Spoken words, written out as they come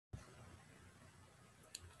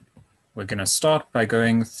we're going to start by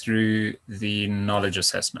going through the knowledge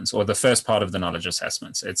assessments, or the first part of the knowledge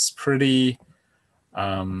assessments. It's pretty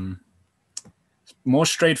more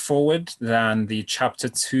straightforward than the chapter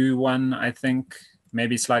 2 one, I think.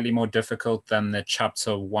 Maybe slightly more difficult than the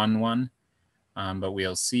chapter 1 one, but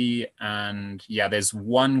we'll see. And yeah, there's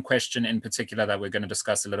one question in particular that we're going to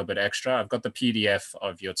discuss a little bit extra. I've got the PDF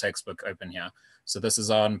of your textbook open here. So this is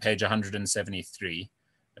on page 173.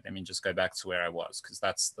 But let me just go back to where I was, because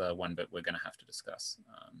that's the one bit we're going to have to discuss.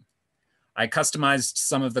 I customized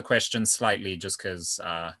some of the questions slightly just because,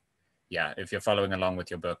 yeah, if you're following along with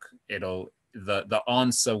your book, the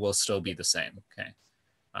answer will still be the same, okay?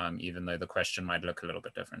 Even though the question might look a little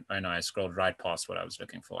bit different. Oh no, I scrolled right past what I was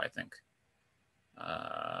looking for, I think.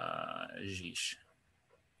 Jeesh.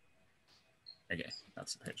 Okay,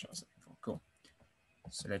 that's the page I was looking for. Cool.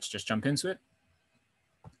 So let's just jump into it.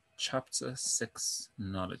 Chapter 6,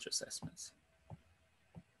 knowledge assessments.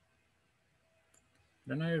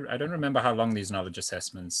 I don't remember how long these knowledge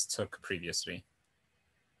assessments took previously.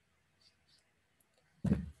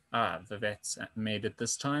 Vivette made it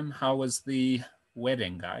this time. How was the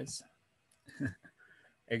wedding, guys?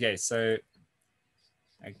 Okay, so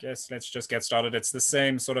I guess let's just get started. It's the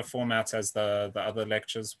same sort of format as the other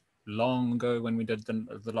lectures long ago when we did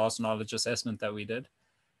the last knowledge assessment that we did.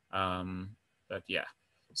 But yeah,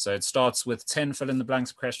 so it starts with 10 fill in the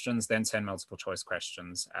blanks questions, then 10 multiple choice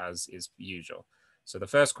questions, as is usual. So the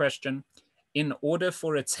first question, in order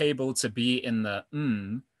for a table to be in the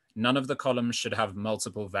none of the columns should have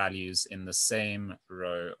multiple values in the same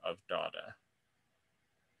row of data.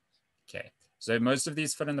 Okay, so most of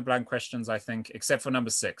these fill in the blank questions, I think, except for number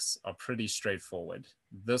 6, are pretty straightforward.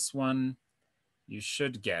 This one you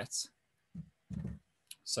should get.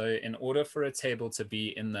 So in order for a table to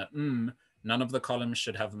be in the none of the columns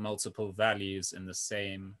should have multiple values in the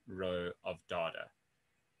same row of data.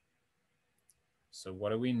 So what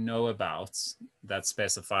do we know about that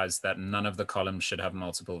specifies that none of the columns should have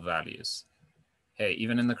multiple values? Hey,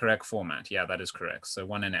 even in the correct format. Yeah, that is correct. So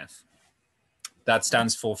 1NF. That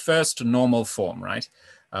stands for first normal form, right?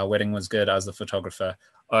 Wedding was good as the photographer.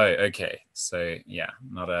 Oh, okay. So yeah,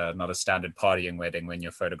 not a standard partying wedding when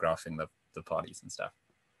you're photographing the parties and stuff.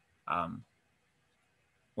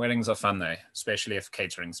 Weddings are fun though, especially if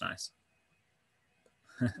catering's nice.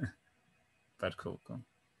 But cool.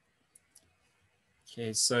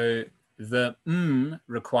 Okay, so the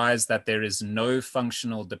requires that there is no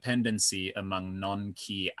functional dependency among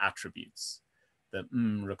non-key attributes. The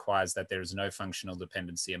requires that there is no functional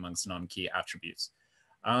dependency amongst non-key attributes.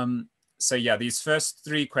 So yeah, these first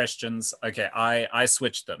 3 questions, okay, I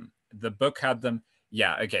switched them. The book had them.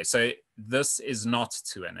 Yeah, okay, so this is not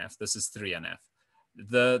 2NF, this is 3NF.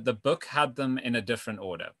 The book had them in a different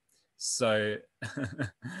order. So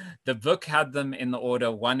the book had them in the order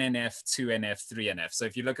 1NF, 2NF, 3NF. So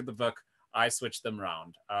if you look at the book, I switched them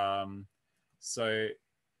around. So,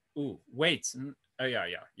 wait. Oh, yeah.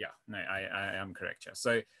 No, I am correct here.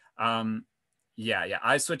 So, yeah,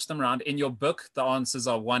 I switched them around. In your book, the answers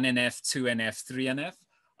are 1NF, 2NF, 3NF.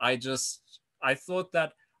 I thought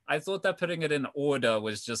that putting it in order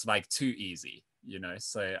was just like too easy, you know.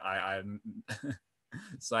 So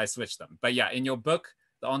so I switched them. But yeah, in your book,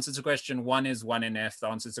 the answer to question 1 is 1NF, the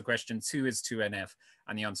answer to question 2 is 2NF,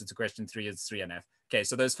 and the answer to question 3 is 3NF. Okay,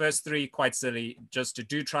 so those first 3, quite silly. Just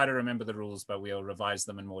do try to remember the rules, but we'll revise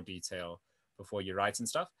them in more detail before you write and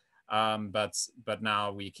stuff. But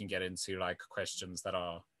now we can get into like questions that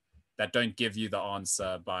don't give you the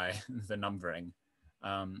answer by the numbering.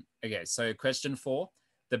 Okay, so question 4.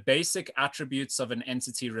 The basic attributes of an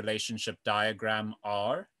entity relationship diagram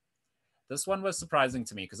are... This one was surprising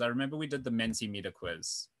to me because I remember we did the Mentimeter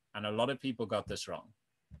quiz and a lot of people got this wrong.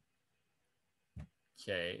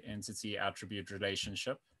 Okay, entity attribute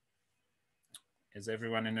relationship. Is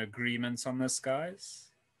everyone in agreement on this,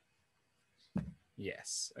 guys?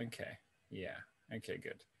 Yes, okay, yeah, okay,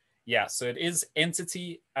 good. Yeah, so it is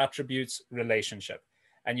entity attribute relationship.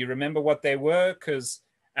 And you remember what they were, because,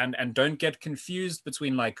 and don't get confused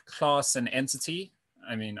between like class and entity.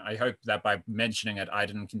 I mean, I hope that by mentioning it, I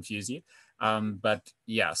didn't confuse you. But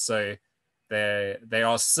yeah, so they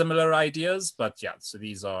are similar ideas, but yeah, so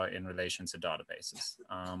these are in relation to databases.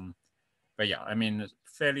 But yeah, I mean,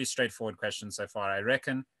 fairly straightforward question so far, I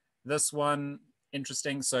reckon. This one,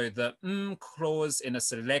 interesting. So the clause in a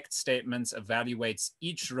select statement evaluates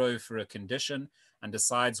each row for a condition and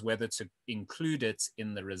decides whether to include it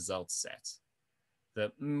in the result set.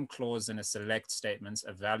 The clause in a select statement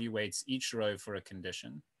evaluates each row for a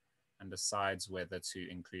condition and decides whether to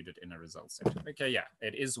include it in a result set. Okay, yeah,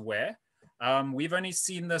 it is where. We've only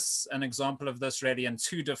seen this, an example of this really in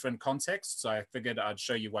 2 different contexts. So I figured I'd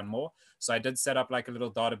show you one more. So I did set up like a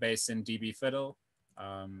little database in DB Fiddle.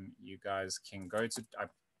 You guys can go to, I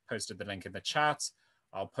posted the link in the chat.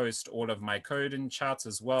 I'll post all of my code in chat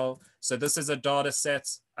as well. So this is a data set,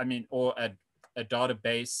 or a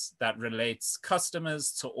database that relates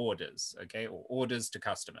customers to orders, okay, or orders to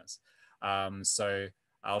customers. So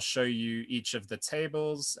I'll show you each of the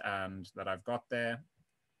tables and that I've got there.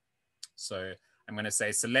 So I'm going to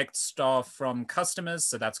say select star from customers.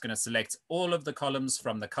 So that's going to select all of the columns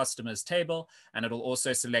from the customers table. And it'll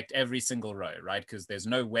also select every single row, right? Because there's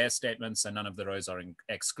no where statement, so none of the rows are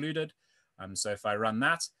excluded. So if I run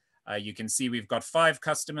that, you can see we've got 5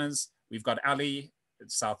 customers. We've got Ali,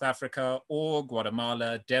 South Africa, or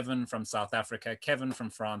Guatemala, Devon from South Africa, Kevin from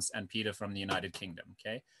France, and Peter from the United Kingdom,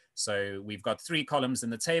 okay? So we've got 3 columns in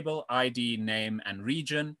the table, ID, name, and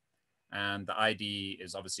region. And the ID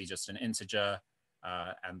is obviously just an integer,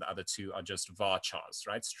 and the other 2 are just varchars,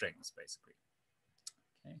 right? Strings, basically.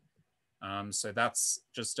 Okay. So that's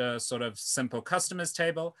just a sort of simple customers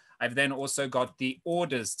table. I've then also got the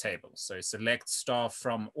orders table. So select star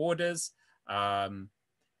from orders.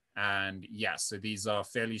 And yeah, so these are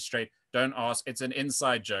fairly straight. Don't ask, it's an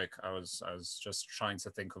inside joke. I was just trying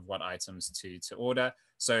to think of what items to order.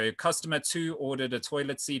 So customer 2 ordered a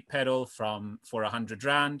toilet seat pedal for 100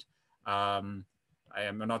 Rand. I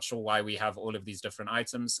am not sure why we have all of these different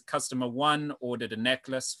items. Customer 1 ordered a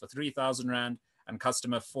necklace for 3,000 Rand, and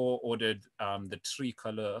customer 4 ordered the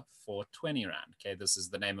tricolor for 20 Rand. Okay, this is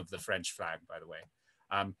the name of the French flag, by the way.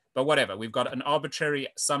 But whatever, we've got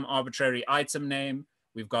some arbitrary item name.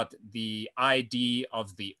 We've got the ID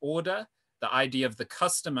of the order, the ID of the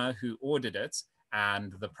customer who ordered it,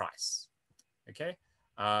 and the price. Okay.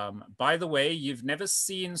 By the way, you've never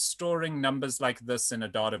seen storing numbers like this in a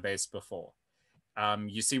database before.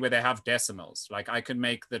 You see where they have decimals. Like I could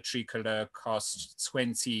make the tricolor cost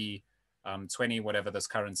 20, whatever this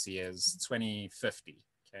currency is, 2050.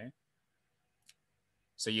 Okay.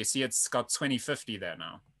 So you see it's got 2050 there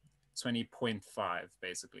now, 20.5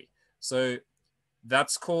 basically. So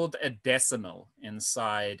that's called a decimal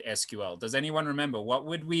inside SQL. Does anyone remember what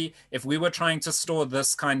would we, if we were trying to store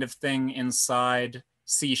this kind of thing inside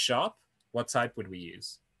C#, what type would we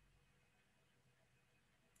use?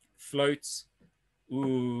 Float,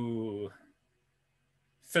 ooh,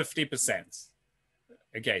 50%.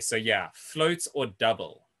 Okay, so yeah, float or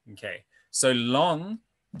double. Okay, so long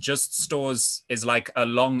just is like a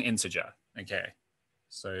long integer. Okay,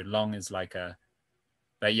 so long is like a,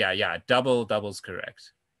 but yeah, double's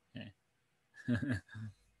correct. Okay.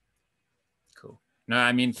 Cool. No,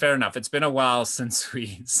 I mean, fair enough. It's been a while since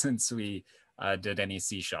we did any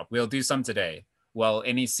C#. We'll do some today. Well,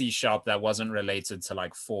 any C# that wasn't related to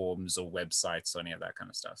like forms or websites or any of that kind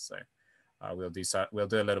of stuff. So we'll do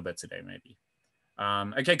a little bit today maybe.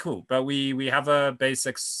 Okay, cool. But we have a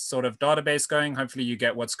basic sort of database going. Hopefully you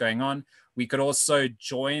get what's going on. We could also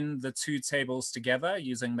join the 2 tables together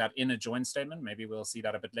using that inner join statement. Maybe we'll see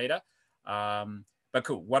that a bit later. But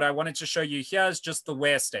cool. What I wanted to show you here is just the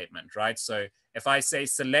where statement, right? So if I say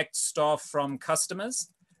select star from customers,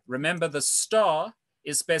 remember the star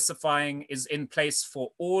is in place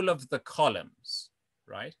for all of the columns,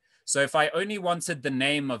 right? So if I only wanted the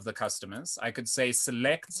name of the customers, I could say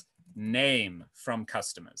select name from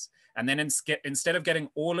customers. And then instead of getting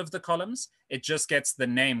all of the columns, it just gets the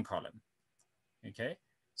name column. Okay,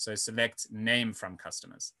 so select name from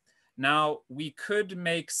customers. Now we could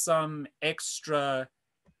make some extra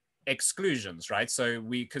exclusions, right? So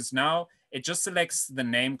because now it just selects the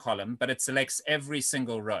name column, but it selects every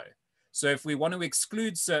single row. So if we want to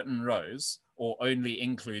exclude certain rows or only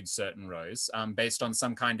include certain rows based on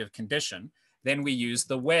some kind of condition, then we use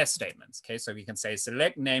the where statements. Okay, so we can say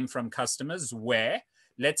select name from customers where,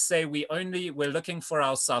 let's say we're looking for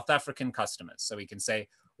our South African customers. So we can say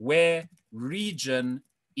where region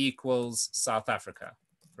equals South Africa,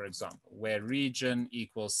 for example, where region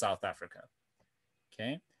equals South Africa.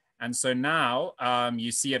 Okay, and so now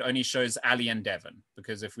you see it only shows Ali and Devon,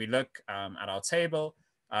 because if we look at our table,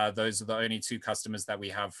 those are the only 2 customers that we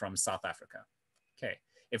have from South Africa. Okay.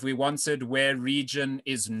 If we wanted where region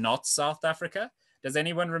is not South Africa, does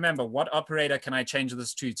anyone remember what operator can I change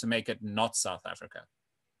this to make it not South Africa?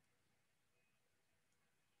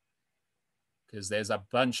 Because there's a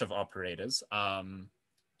bunch of operators.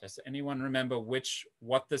 Does anyone remember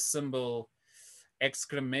what the symbol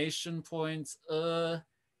exclamation point?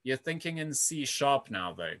 You're thinking in C#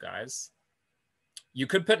 now though, guys. You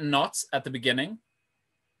could put not at the beginning.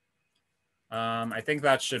 I think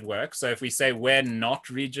that should work. So if we say where not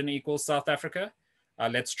region equals South Africa,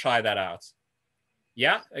 let's try that out.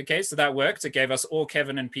 Yeah, okay, so that worked. It gave us all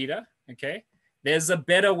Kevin and Peter, okay? There's a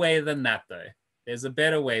better way than that, though. There's a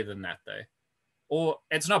better way than that, though. Or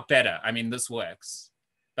it's not better. I mean, this works.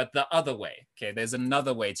 But the other way, okay, there's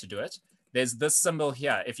another way to do it. There's this symbol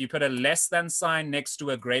here. If you put a less than sign next to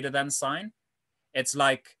a greater than sign, it's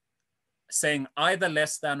like saying either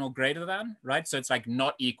less than or greater than, right? So it's like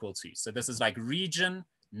not equal to. So this is like region,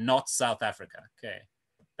 not South Africa, okay?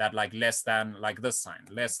 That like less than, like this sign,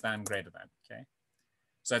 less than, greater than, okay?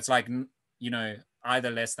 So it's like, you know,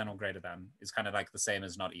 either less than or greater than is kind of like the same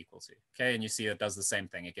as not equal to, okay? And you see it does the same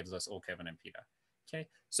thing. It gives us all Kevin and Peter, okay?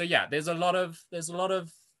 So yeah, there's a lot of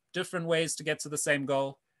different ways to get to the same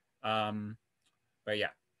goal. But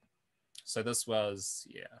yeah, so this was,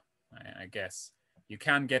 yeah, I guess you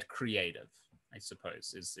can get creative, I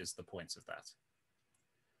suppose, is the point of that.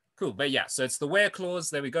 Cool, but yeah, so it's the where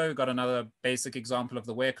clause. There we go. We've got another basic example of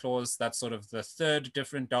the where clause. That's sort of the third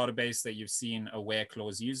different database that you've seen a where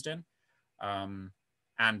clause used in,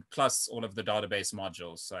 and plus all of the database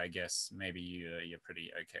modules. So I guess maybe you're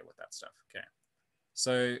pretty okay with that stuff. Okay,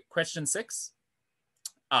 so question 6.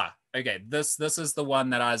 Okay, this is the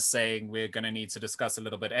one that I was saying we're going to need to discuss a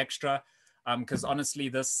little bit extra, because honestly,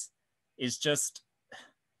 this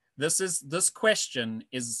question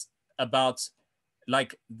is about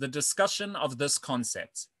like the discussion of this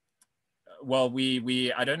concept. Well,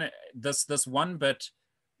 I don't know this one, but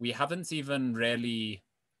we haven't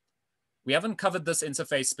covered this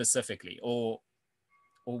interface specifically, or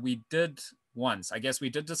we did once. I guess we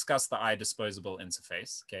did discuss the iDisposable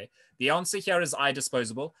interface. Okay, the answer here is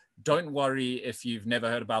iDisposable. Don't worry if you've never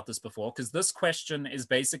heard about this before, because this question is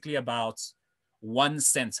basically about one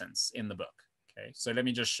sentence in the book. Okay, so let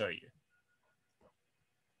me just show you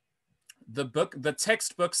the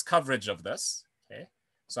textbook's coverage of this. Okay,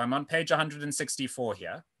 so I'm on page 164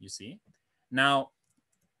 here, you see. Now,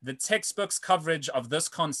 the textbook's coverage of this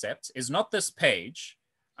concept is not this page.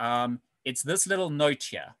 It's this little note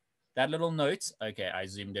here. That little note, okay, I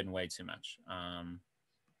zoomed in way too much. I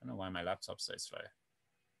don't know why my laptop's so slow.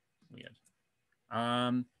 Weird.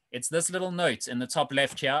 It's this little note in the top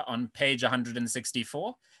left here on page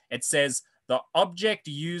 164. It says, the object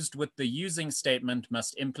used with the using statement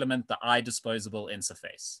must implement the iDisposable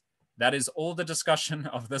interface. That is all the discussion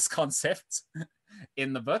of this concept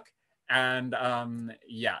in the book. And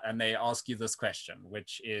yeah, and they ask you this question,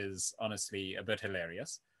 which is honestly a bit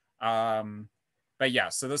hilarious. But yeah,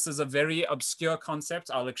 so this is a very obscure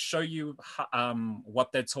concept. I'll show you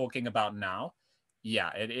what they're talking about now. Yeah,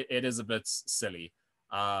 it is a bit silly.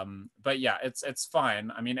 But yeah, it's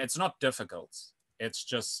fine. I mean, it's not difficult. It's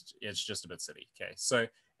just a bit silly. Okay, so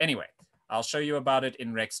anyway, I'll show you about it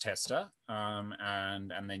in Rex Tester,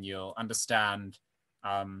 and then you'll understand.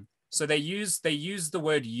 So they use the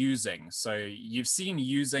word using. So you've seen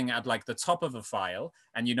using at like the top of a file,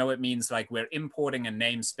 and you know it means like we're importing a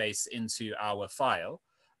namespace into our file,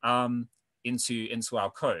 into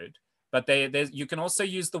our code. But you can also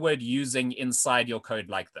use the word using inside your code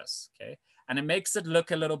like this. Okay, and it makes it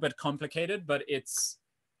look a little bit complicated, but it's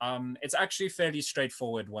actually fairly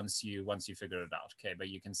straightforward once you figure it out. Okay, but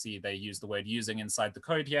you can see they use the word using inside the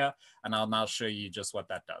code here, and I'll now show you just what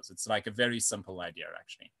that does. It's like a very simple idea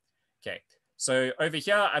actually. Okay, so over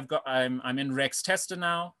here I'm in Rex Tester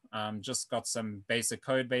now. Just got some basic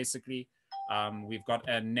code basically. We've got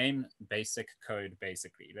a name basic code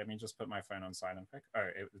basically. Let me just put my phone on silent quick. Oh,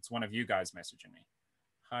 it's one of you guys messaging me.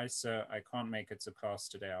 Hi sir, I can't make it to class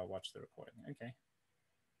today. I'll watch the recording. Okay.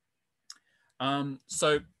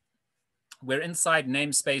 So we're inside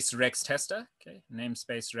namespace Rex Tester. Okay,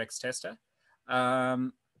 namespace Rex Tester.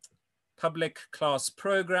 Public class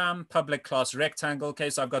program, public class rectangle.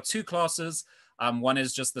 Okay, so I've got two classes. One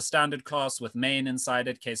is just the standard class with main inside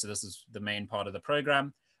it. Okay, so this is the main part of the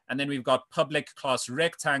program. And then we've got public class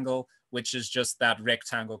rectangle, which is just that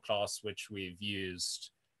rectangle class, which we've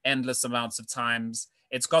used endless amounts of times.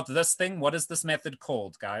 It's got this thing. What is this method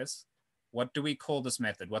called, guys? What do we call this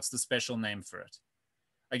method? What's the special name for it?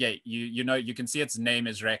 Okay, you know, you can see its name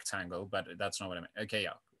is rectangle, but that's not what I meant. Okay,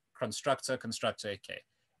 yeah, constructor, okay.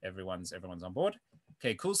 Everyone's on board.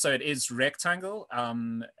 Okay, cool. So it is rectangle,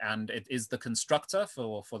 and it is the constructor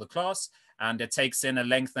for the class, and it takes in a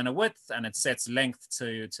length and a width, and it sets length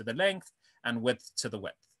to the length and width to the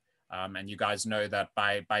width. And you guys know that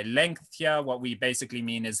by length here, what we basically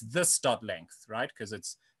mean is this dot length, right? Because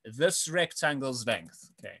it's this rectangle's length.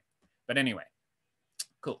 Okay, but anyway,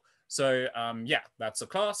 cool. So yeah, that's a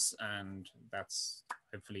class, and that's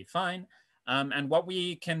hopefully fine. And what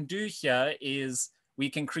we can do here is we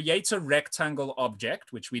can create a rectangle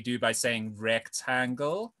object, which we do by saying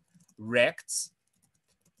rectangle rect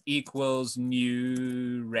equals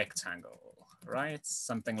new rectangle. right?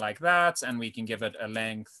 Something like that. And we can give it a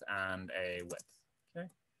length and a width, okay?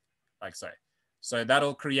 Like so. So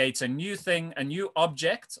that'll create a new thing, a new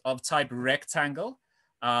object of type rectangle.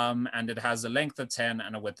 And it has a length of 10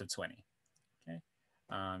 and a width of 20, okay?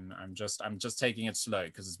 I'm just taking it slow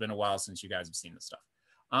because it's been a while since you guys have seen this stuff.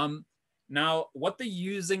 Now, what the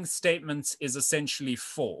using statement is essentially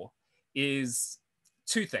for is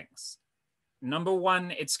two things. Number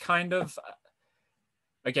one, it's kind of,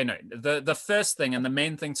 okay, no, the first thing and the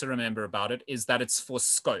main thing to remember about it is that it's for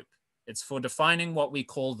scope. It's for defining what we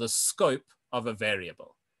call the scope of a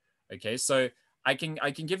variable. Okay, so I can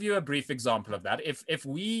give you a brief example of that. If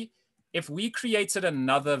we created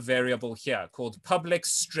another variable here called public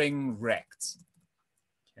string rect,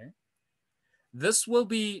 okay, this will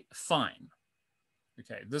be fine.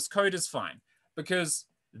 Okay, this code is fine because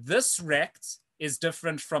this rect is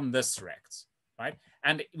different from this rect, right?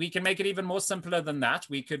 And we can make it even more simpler than that.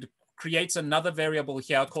 We could create another variable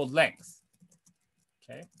here called length.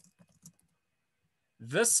 Okay.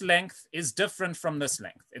 This length is different from this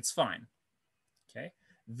length. It's fine. Okay.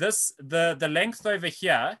 The length over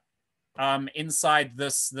here inside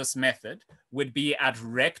this method would be at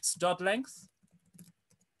rect.length,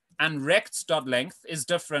 and rect.length is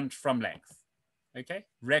different from length. Okay,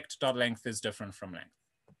 rect.length is different from length.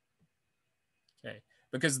 Okay,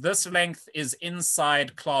 because this length is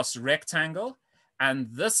inside class rectangle, and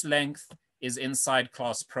this length is inside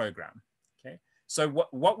class program. Okay, so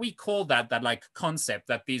what we call that like concept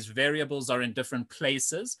that these variables are in different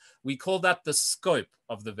places, we call that the scope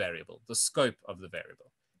of the variable. The scope of the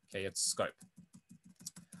variable. Okay, it's scope.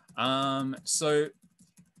 So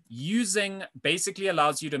using basically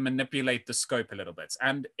allows you to manipulate the scope a little bit.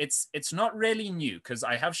 And it's not really new because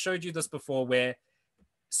I have showed you this before where,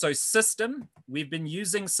 so system, we've been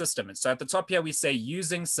using system. And so at the top here, we say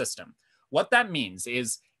using system. What that means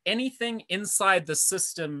is anything inside the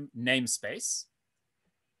system namespace,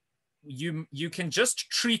 you can just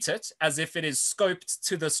treat it as if it is scoped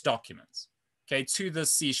to this document, okay, to the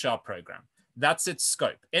C# program. That's its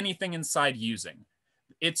scope, anything inside using.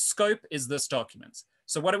 Its scope is this document.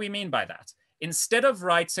 So what do we mean by that? Instead of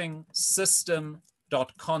writing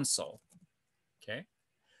system.console, okay,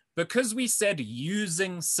 because we said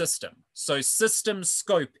using system, so system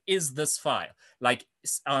scope is this file, like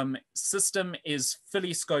system is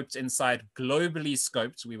fully scoped inside, globally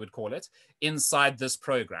scoped, we would call it, inside this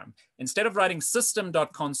program. Instead of writing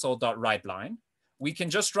system.console.writeLine, we can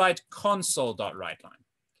just write console.writeLine,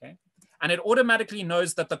 okay? And it automatically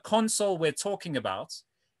knows that the console we're talking about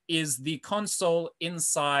is the console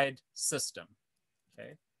inside system,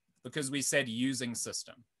 okay? Because we said using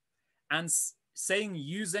system. And saying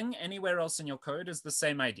using anywhere else in your code is the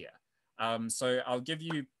same idea. So I'll give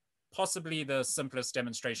you possibly the simplest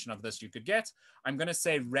demonstration of this you could get. I'm going to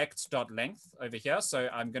say rect.length over here. So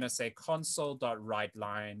I'm going to say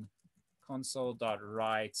console.writeLine,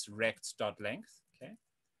 console.write rect.length, okay?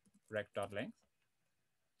 Rect.length.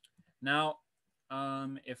 Now,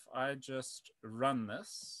 if I just run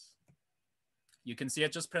this, you can see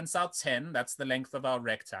it just prints out 10. That's the length of our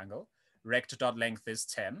rectangle. Rect.length is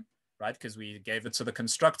 10, right? Because we gave it to the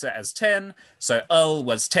constructor as 10. So L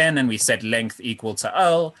was 10, and we set length equal to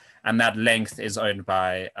L, and that length is owned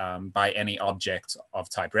by any object of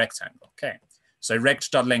type rectangle. Okay, so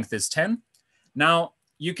rect.length is 10. Now,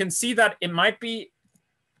 you can see that it might be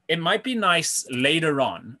nice later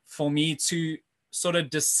on for me to sort of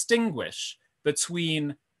distinguish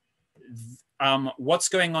between what's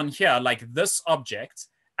going on here, like this object,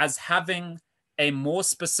 as having a more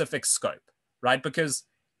specific scope, right? Because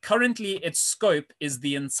currently its scope is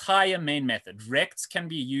the entire main method. Rect can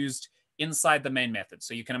be used inside the main method.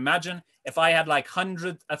 So you can imagine if I had like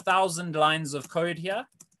 1,000 lines of code here,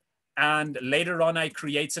 and later on I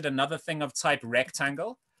created another thing of type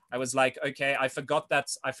rectangle. I was like, okay, I forgot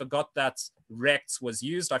that rect was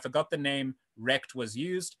used. I forgot the name rect was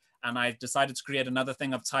used, and I decided to create another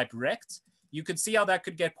thing of type rect. You could see how that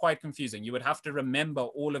could get quite confusing. You would have to remember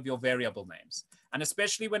all of your variable names. And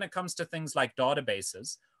especially when it comes to things like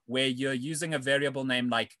databases, where you're using a variable name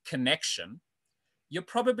like connection, you're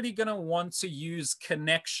probably going to want to use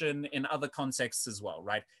connection in other contexts as well,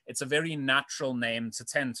 right? It's a very natural name to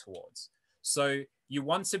tend towards. So you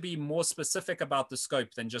want to be more specific about the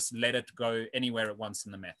scope than just let it go anywhere at once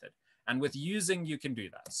in the method. And with using, you can do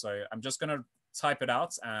that. So I'm just going to type it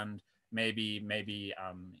out, and maybe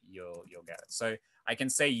you'll get it. So I can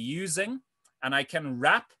say using, and I can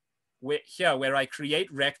wrap here where I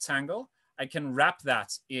create rectangle, I can wrap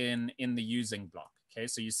that in the using block. Okay,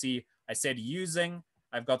 so you see I said using,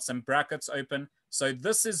 I've got some brackets open. So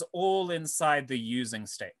this is all inside the using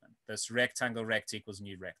statement. this rectangle rect equals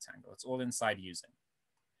new rectangle. It's all inside using.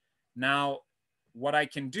 Now, what I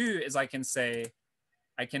can do is I can say,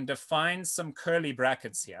 I can define some curly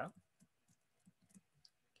brackets here.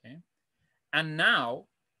 Okay. And now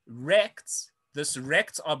rect, this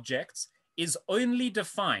rect object is only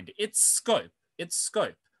defined, its scope,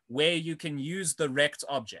 where you can use the rect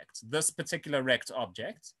object, this particular rect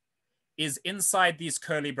object, is inside these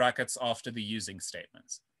curly brackets after the using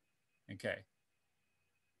statements. Okay.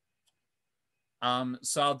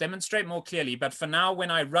 So I'll demonstrate more clearly, but for now, when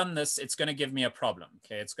I run this, it's going to give me a problem.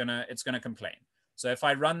 Okay, it's gonna complain. So if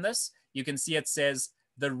I run this, you can see it says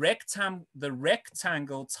the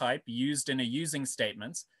rectangle type used in a using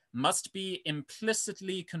statement must be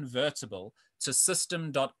implicitly convertible to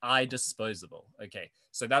system.idisposable. Okay,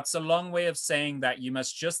 so that's a long way of saying that you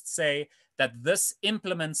must just say that this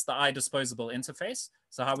implements the idisposable interface.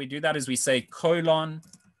 So how we do that is we say colon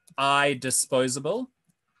idisposable.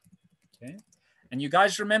 Okay. And you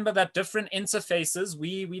guys remember that different interfaces,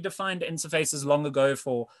 we defined interfaces long ago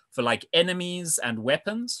for like enemies and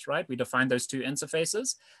weapons, right? We defined those two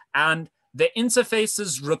interfaces. And the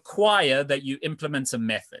interfaces require that you implement a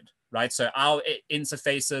method, right? So our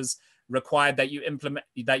interfaces require that you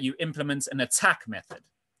implement an attack method,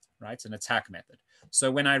 right? An attack method.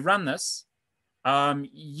 So when I run this,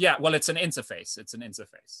 yeah, well, it's an interface. It's an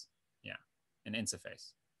interface. Yeah, an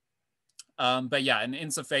interface. But yeah, an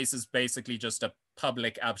interface is basically just a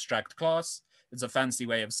public abstract class. It's a fancy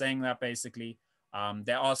way of saying that, basically.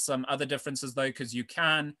 There are some other differences, though, because you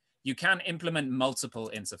can implement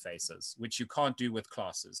multiple interfaces, which you can't do with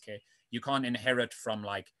classes, okay? You can't inherit from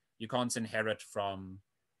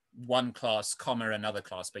one class, comma, another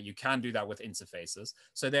class, but you can do that with interfaces.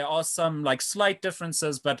 So there are some like slight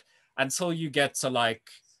differences, but until you get to like,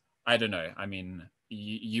 I don't know, I mean,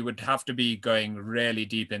 you would have to be going really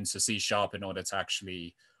deep into C# in order to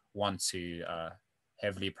actually want to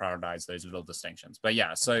heavily prioritize those little distinctions. But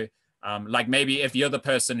yeah, so like maybe if you're the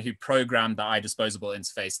person who programmed the idisposable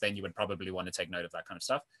interface, then you would probably want to take note of that kind of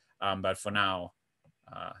stuff. But for now,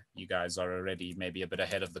 you guys are already maybe a bit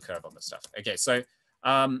ahead of the curve on this stuff. Okay,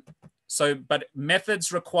 but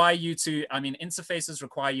methods require you to, interfaces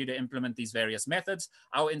require you to implement these various methods.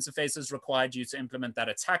 Our interfaces required you to implement that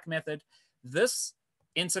attack method. This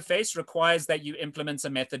interface requires that you implement a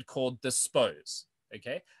method called dispose,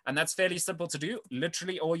 okay? And that's fairly simple to do.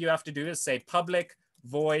 Literally all you have to do is say public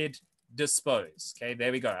void dispose, okay?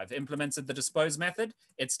 There we go. I've implemented the dispose method.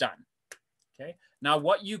 It's done, okay? Now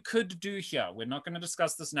what you could do here, we're not going to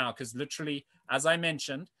discuss this now because literally, as I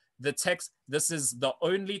mentioned, the text, this is the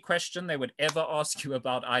only question they would ever ask you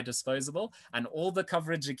about idisposable, and all the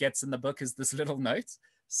coverage it gets in the book is this little note.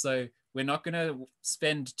 So we're not going to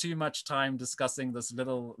spend too much time discussing this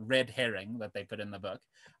little red herring that they put in the book.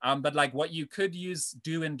 But like what you could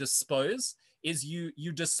do in dispose is you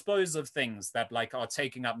dispose of things that like are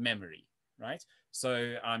taking up memory, right?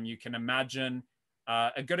 So you can imagine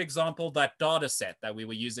a good example, that data set that we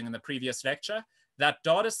were using in the previous lecture. That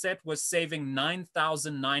data set was saving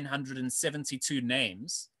 9,972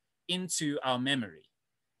 names into our memory.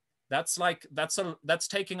 That's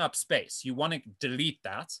taking up space. You want to delete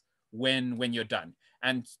that when you're done.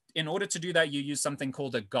 And in order to do that, you use something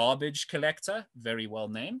called a garbage collector, very well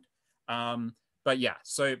named. But yeah,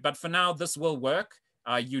 but for now, this will work.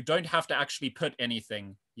 You don't have to actually put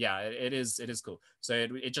anything. Yeah, it is cool. So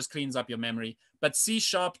it just cleans up your memory. But C#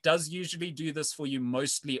 does usually do this for you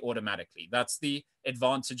mostly automatically. That's the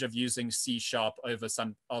advantage of using C# over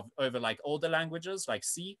like older languages like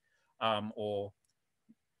C, or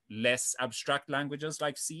less abstract languages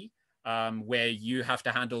like C, where you have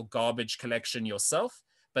to handle garbage collection yourself.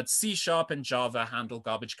 But C# and Java handle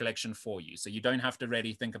garbage collection for you. So you don't have to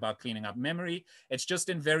really think about cleaning up memory. It's just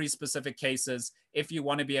in very specific cases. If you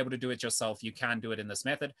want to be able to do it yourself, you can do it in this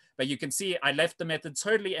method. But you can see I left the method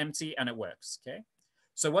totally empty and it works, okay?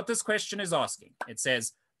 So what this question is asking, it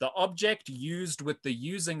says, the object used with the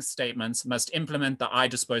using statements must implement the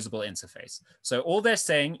idisposable interface. So all they're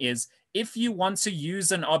saying is, if you want to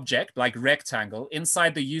use an object like rectangle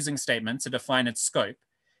inside the using statement to define its scope,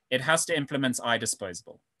 it has to implement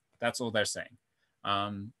idisposable. That's all they're saying.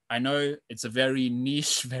 I know it's a very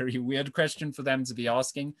niche, very weird question for them to be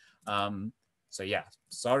asking. So yeah,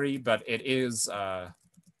 sorry, but it is,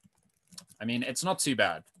 it's not too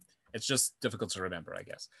bad. It's just difficult to remember, I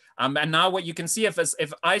guess. And now what you can see, if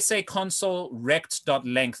I say console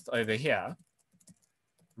rect.length over here,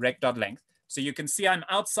 rect.length, so you can see I'm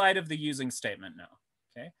outside of the using statement now,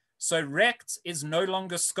 okay? So rect is no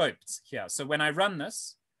longer scoped here. So when I run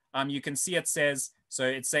this, you can see it says, so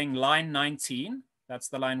it's saying line 19, that's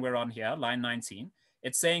the line we're on here, line 19.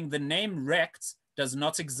 It's saying the name rect does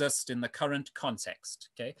not exist in the current context.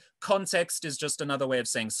 Okay, context is just another way of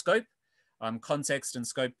saying scope. Context and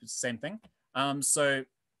scope is the same thing. So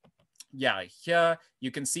yeah, here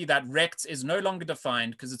you can see that rect is no longer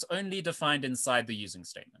defined because it's only defined inside the using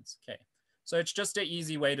statements. Okay, so it's just an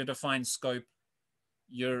easy way to define scope.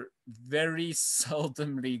 You're very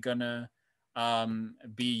seldomly gonna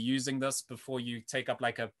be using this before you take up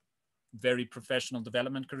like a very professional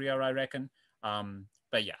development career, I reckon.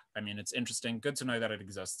 But yeah, I mean, it's interesting. Good to know that it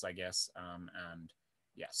exists, I guess. And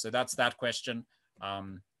yeah, so that's that question.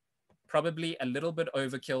 Probably a little bit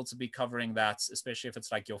overkill to be covering that, especially if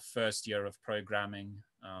it's like your first year of programming.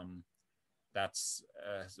 That's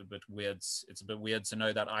a bit weird. It's a bit weird to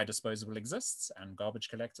know that iDisposable exists and garbage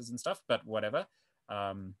collectors and stuff, but whatever.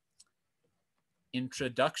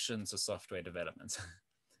 Introduction to software development.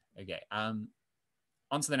 Okay, on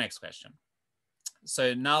to the next question.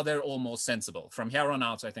 So now they're all more sensible. From here on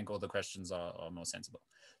out, I think all the questions are more sensible.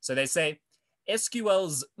 So they say,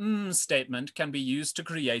 SQL's statement can be used to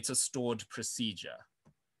create a stored procedure.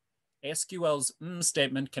 SQL's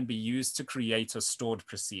statement can be used to create a stored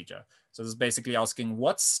procedure. So this is basically asking,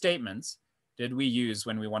 what statement did we use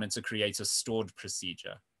when we wanted to create a stored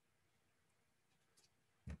procedure?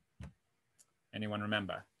 Anyone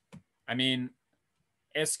remember? I mean,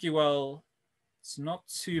 SQL, it's not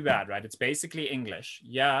too bad, right? It's basically English.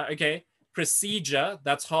 Yeah, okay. Procedure,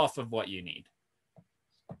 that's half of what you need,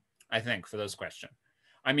 I think, for this question.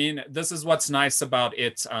 I mean, this is what's nice about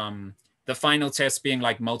it. The final test being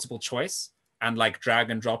like multiple choice and like drag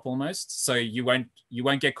and drop almost. So you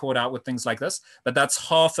won't get caught out with things like this, but that's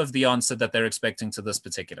half of the answer that they're expecting to this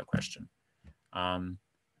particular question.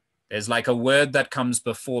 There's like a word that comes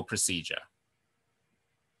before procedure.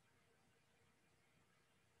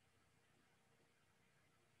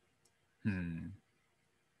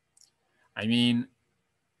 I mean,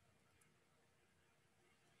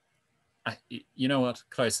 you know what?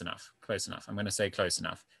 Close enough. Close enough. I'm going to say close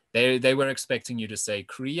enough. They were expecting you to say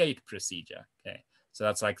create procedure. Okay, so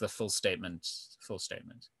that's like the full statement. Full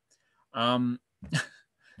statement.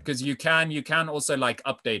 Because you can also like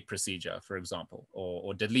update procedure, for example,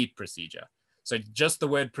 or delete procedure. So just the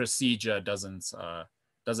word procedure doesn't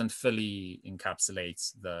fully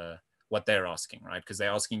encapsulate what they're asking, right? Because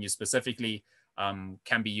they're asking you specifically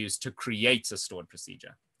can be used to create a stored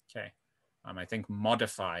procedure. Okay. I think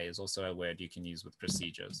modify is also a word you can use with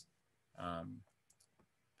procedures.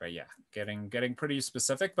 But yeah, getting pretty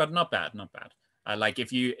specific, but not bad, not bad. Like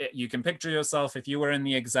if you can picture yourself, if you were in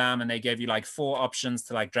the exam and they gave you like 4 options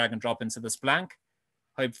to like drag and drop into this blank,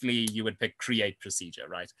 hopefully you would pick create procedure,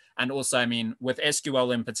 right? And also, I mean, with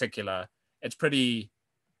SQL in particular, it's pretty,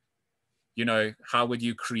 you know, how would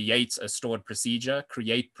you create a stored procedure?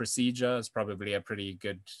 Create procedure is probably a pretty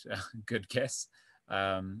good guess.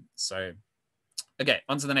 So, okay,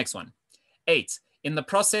 on to the next one. 8. In the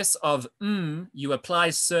process of you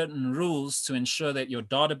apply certain rules to ensure that your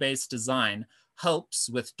database design helps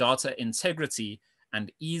with data integrity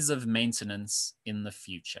and ease of maintenance in the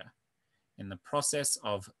future. In the process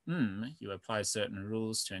of you apply certain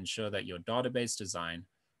rules to ensure that your database design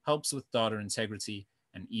helps with data integrity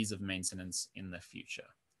and ease of maintenance in the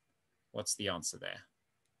future. What's the answer there?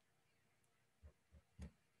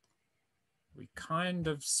 We kind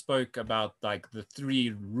of spoke about like the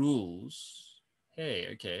 3 rules. Hey,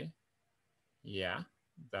 okay. Yeah,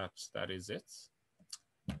 that is it.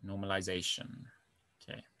 Normalization.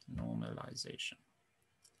 Okay, normalization.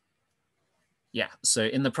 Yeah, so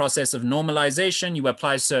in the process of normalization, you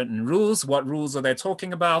apply certain rules. What rules are they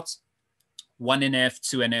talking about? 1NF,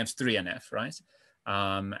 2NF, 3NF, right?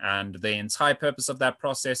 And the entire purpose of that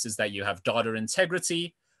process is that you have data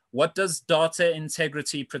integrity. What does data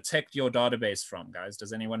integrity protect your database from, guys?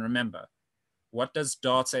 Does anyone remember? What does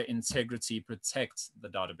data integrity protect the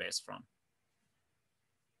database from?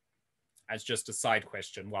 As just a side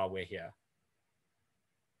question while we're here.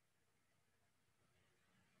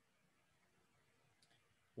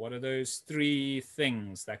 What are those 3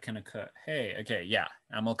 things that can occur? Hey, okay, yeah,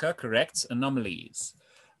 Amilcar, correct. Anomalies.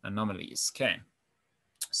 Anomalies, okay.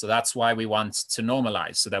 So that's why we want to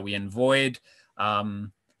normalize, so that we avoid.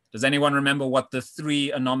 Does anyone remember what the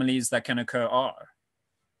 3 anomalies that can occur are?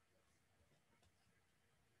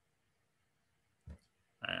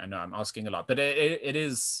 I know I'm asking a lot, but it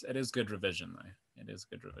is good revision though. It is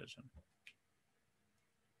good revision.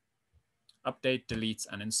 Update, delete,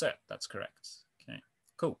 and insert. That's correct. Okay,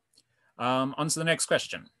 cool. On to the next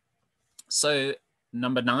question. So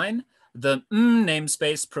number 9, the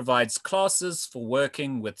namespace provides classes for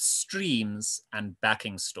working with streams and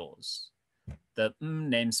backing stores. The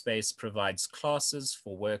namespace provides classes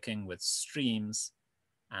for working with streams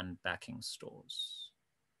and backing stores.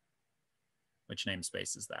 Which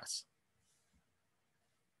namespace is that?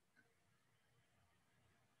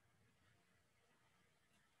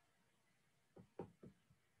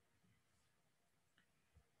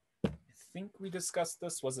 I think we discussed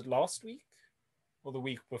this, was it last week or the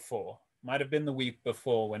week before? Might have been the week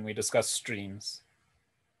before when we discussed streams.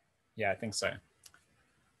 Yeah, I think so.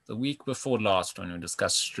 The week before last when we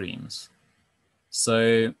discussed streams.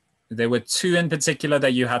 So there were two in particular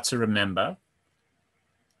that you had to remember.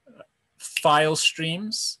 File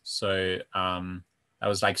streams. So that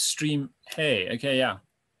was like stream. Hey, okay, yeah.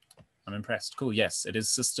 I'm impressed. Cool. Yes, it is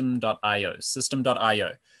system.io.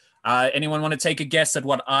 System.io. Anyone want to take a guess at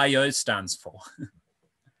what IO stands for?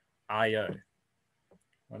 IO.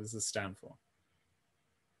 What does this stand for?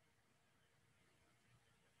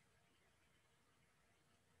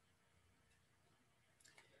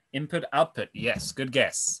 Input output. Yes, good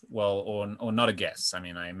guess. Well, or not a guess. I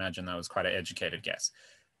mean, I imagine that was quite an educated guess.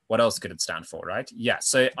 What else could it stand for, right? Yeah,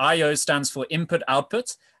 so IO stands for input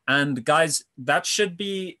output. And guys, that should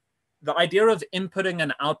be, the idea of inputting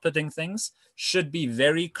and outputting things should be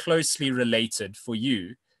very closely related for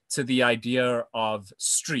you to the idea of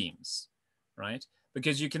streams, right?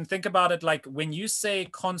 Because you can think about it like when you say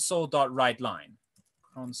console.writeLine,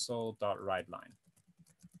 console.writeLine,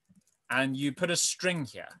 and you put a string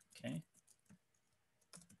here, okay?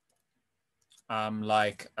 I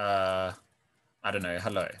don't know,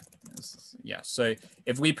 hello. Yeah, so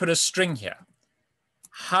if we put a string here,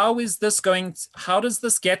 how is this going to, how does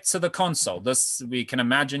this get to the console? This, we can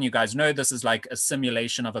imagine, you guys know this is like a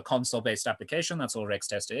simulation of a console-based application. That's all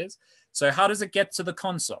RexTester is. So how does it get to the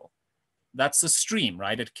console? That's a stream,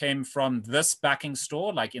 right? It came from this backing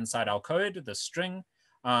store, like inside our code, the string,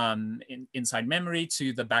 inside memory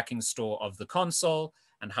to the backing store of the console.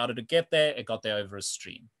 And how did it get there? It got there over a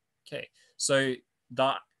stream. Okay, so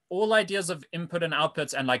all ideas of input and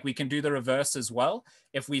output, and like we can do the reverse as well.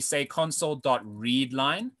 If we say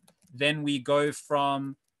console.readLine, then we're going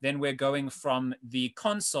from the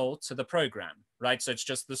console to the program, right? So it's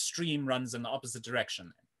just the stream runs in the opposite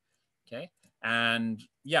direction. Okay, and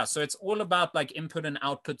yeah, so it's all about like input and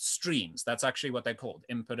output streams. That's actually what they're called,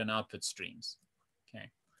 input and output streams.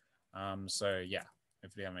 Okay, so yeah,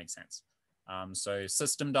 hopefully that makes sense. So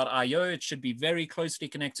system.io, it should be very closely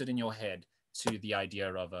connected in your head to the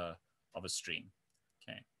idea of a stream.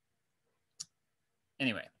 Okay.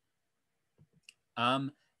 Anyway,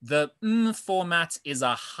 the format is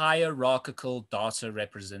a hierarchical data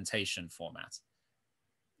representation format.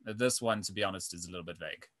 This one, to be honest, is a little bit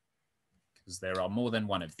vague because there are more than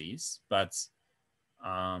one of these, but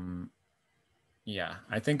yeah,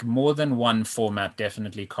 I think more than one format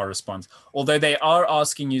definitely corresponds. Although they are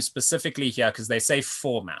asking you specifically here because they say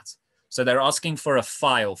format. So they're asking for a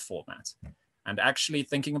file format. And actually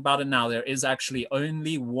thinking about it now, there is actually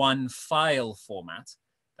only one file format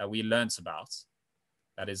that we learned about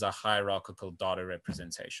that is a hierarchical data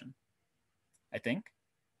representation, I think.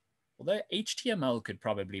 Although HTML could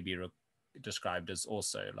probably be described as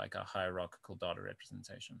also like a hierarchical data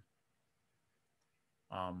representation.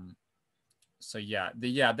 So yeah,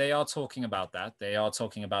 they are talking about that. They are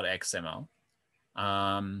talking about XML.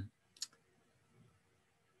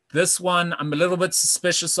 This one I'm a little bit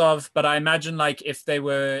suspicious of, but I imagine like if they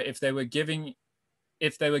were giving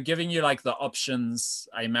you like the options,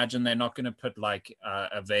 I imagine they're not going to put like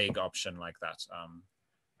a vague option like that.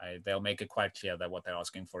 They'll make it quite clear that what they're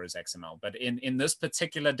asking for is XML. But in this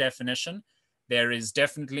particular definition, there is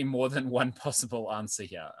definitely more than one possible answer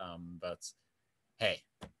here. But hey,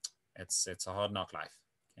 it's a hard knock life.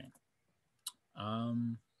 Okay.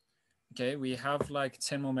 Okay, we have like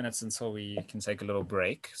 10 more minutes until we can take a little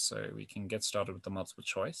break, so we can get started with the multiple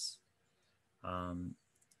choice.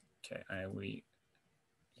 Okay,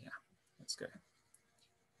 let's go.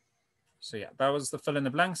 So yeah, that was the fill in the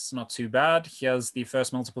blanks, not too bad. Here's the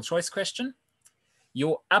first multiple choice question.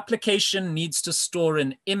 Your application needs to store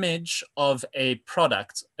an image of a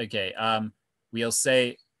product. Okay, we'll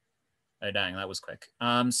say, oh dang, that was quick.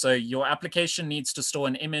 So your application needs to store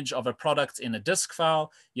an image of a product in a disk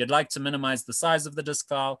file. You'd like to minimize the size of the disk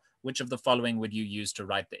file. Which of the following would you use to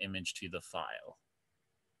write the image to the file?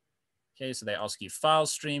 Okay, so they ask you file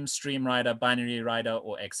stream, stream writer, binary writer,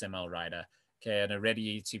 or XML writer. Okay, and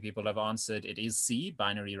already two people have answered it is C,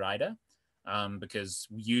 binary writer, because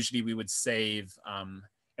usually we would save.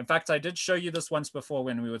 In fact, I did show you this once before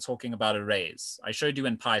when we were talking about arrays. I showed you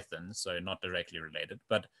in Python, so not directly related,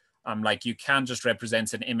 but like you can just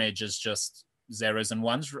represent an image as just zeros and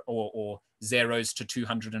ones or zeros to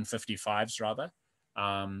 255s rather.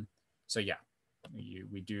 So yeah,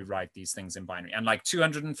 We do write these things in binary. And like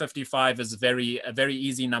 255 is a very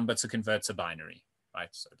easy number to convert to binary, right?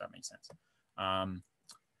 So that makes sense.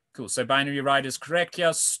 Cool, so binary write is correct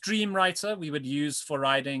here. Stream writer we would use for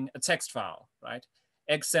writing a text file, right?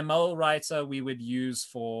 XML writer we would use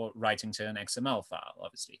for writing to an XML file,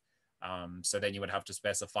 obviously. So then you would have to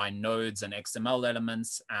specify nodes and XML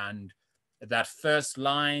elements, and that first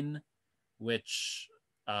line, which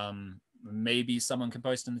maybe someone can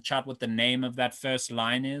post in the chat what the name of that first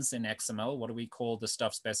line is in XML. What do we call the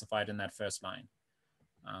stuff specified in that first line?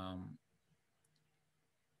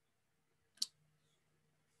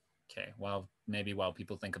 Okay, well, maybe while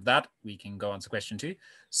people think of that, we can go on to question 2.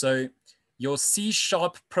 So your C#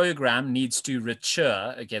 program needs to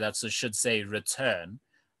return. Okay, that's should say return.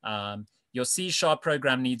 Your C#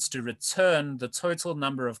 program needs to return the total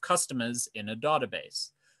number of customers in a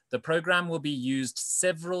database. The program will be used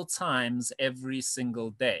several times every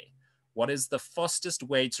single day. What is the fastest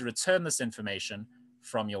way to return this information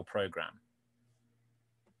from your program?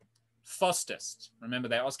 Fastest. Remember,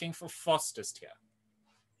 they're asking for fastest here.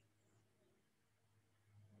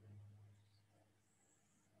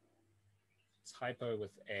 Typo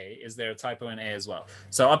with A. Is there a typo in A as well?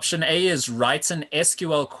 So option A is write an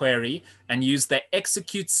SQL query and use the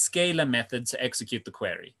execute scalar method to execute the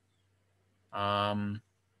query.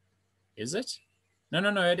 Is it? No,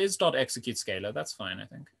 it is .execute scalar. That's fine, I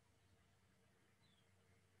think.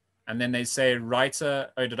 And then they say write a,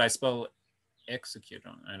 oh, did I spell execute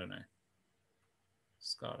wrong? I don't know.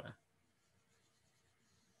 Scalar.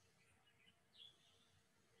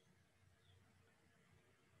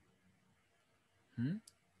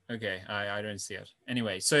 Okay, I don't see it.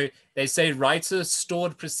 Anyway, so they say write a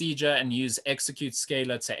stored procedure and use execute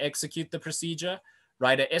scalar to execute the procedure.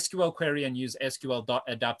 Write a SQL query and use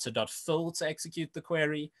SQL.adapter.fill to execute the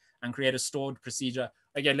query and create a stored procedure.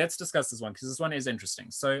 Again, let's discuss this one because this one is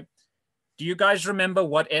interesting. So do you guys remember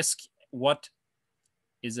what is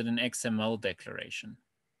it an XML declaration?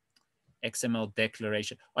 XML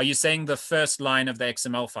declaration. Are you saying the first line of the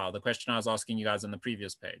XML file? The question I was asking you guys on the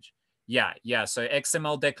previous page. Yeah. So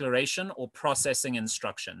XML declaration or processing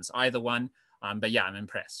instructions, either one. But yeah, I'm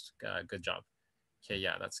impressed. Good job. Okay,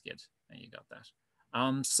 yeah, that's good. You got that.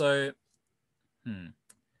 So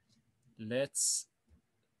let's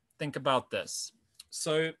think about this.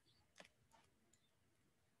 So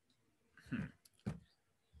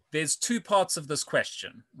there's 2 parts of this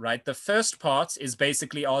question, right? The first part is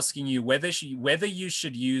basically asking you whether you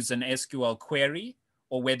should use an SQL query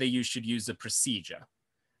or whether you should use a procedure.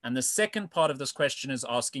 And the second part of this question is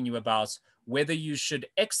asking you about whether you should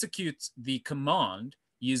execute the command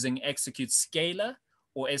using execute scalar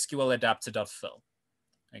or SQL adapter.fill.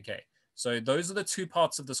 Okay, so those are the 2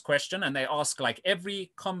 parts of this question, and they ask like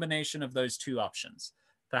every combination of those 2 options.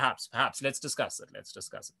 Perhaps, let's discuss it.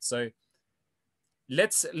 So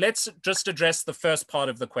let's just address the first part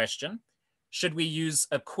of the question. Should we use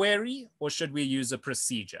a query or should we use a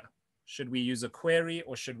procedure? Should we use a query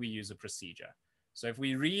or should we use a procedure? So if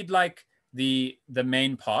we read like the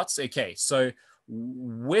main parts, okay, so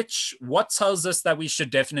what tells us that we should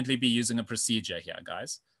definitely be using a procedure here,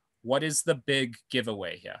 guys? What is the big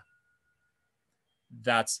giveaway here?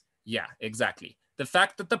 That's, yeah, exactly. The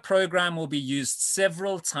fact that the program will be used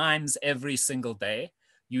several times every single day.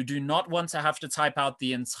 You do not want to have to type out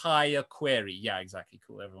the entire query. Yeah, exactly.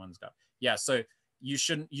 Cool. Everyone's got. Yeah, so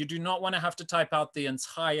you do not want to have to type out the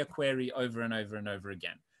entire query over and over and over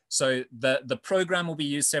again. So the program will be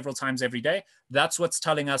used several times every day. That's what's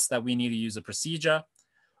telling us that we need to use a procedure.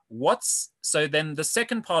 So then the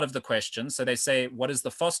second part of the question, so they say, what is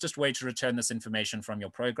the fastest way to return this information from your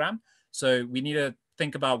program? So we need to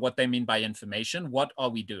think about what they mean by information. What are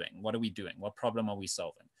we doing? What are we doing? What problem are we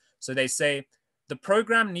solving? So they say the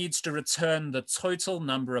program needs to return the total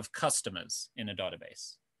number of customers in a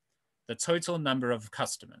database. The total number of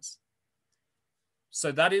customers.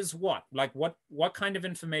 So that is what? Like what kind of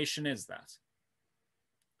information is that?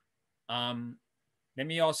 Let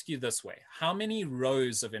me ask you this way. How many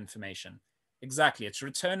rows of information? Exactly, it's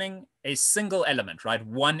returning a single element, right?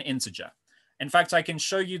 One integer. In fact, I can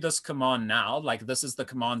show you this command now. Like this is the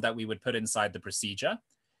command that we would put inside the procedure.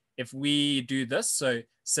 If we do this, so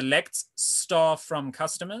select star from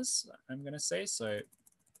customers, I'm gonna say, so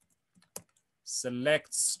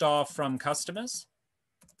select star from customers.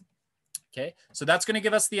 Okay, so that's going to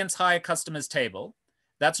give us the entire customers table.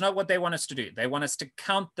 That's not what they want us to do. They want us to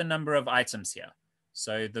count the number of items here.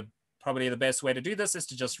 So probably the best way to do this is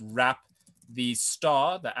to just wrap the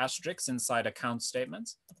star, the asterisk, inside a count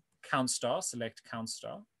statement. Count star, select count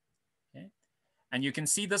star. Okay, and you can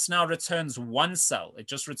see this now returns 1 cell. It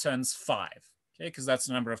just returns 5. okay, because that's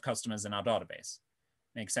the number of customers in our database.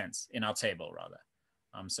 Makes sense, in our table rather.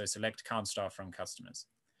 So select count star from customers.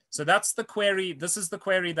 So that's the query. This is the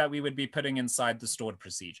query that we would be putting inside the stored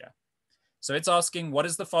procedure. So it's asking, what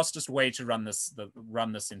is the fastest way to run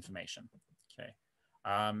this information? Okay,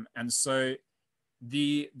 and so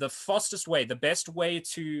the fastest way, the best way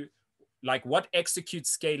to, like what execute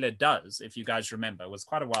scalar does, if you guys remember, it was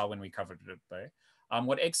quite a while when we covered it though.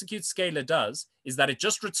 What execute scalar does is that it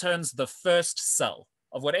just returns the first cell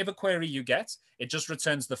of whatever query you get. It just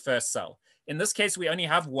returns the first cell. In this case, we only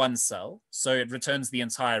have one cell, so it returns the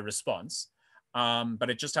entire response, but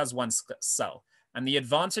it just has one cell. And the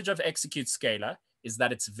advantage of execute scalar is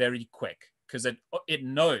that it's very quick because it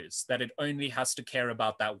knows that it only has to care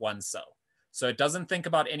about that one cell. So it doesn't think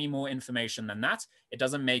about any more information than that. It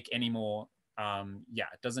doesn't make any more,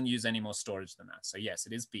 it doesn't use any more storage than that. So yes,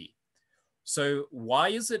 it is B. So why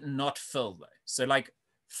is it not fill though? So like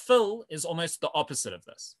fill is almost the opposite of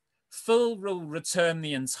this. Fill will return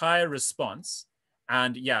the entire response.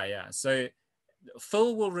 And so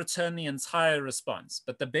fill will return the entire response.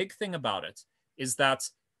 But the big thing about it is that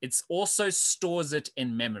it also stores it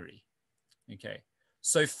in memory. Okay,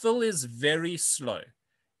 so fill is very slow.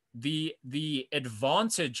 The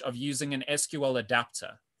advantage of using an SQL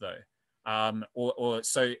adapter though,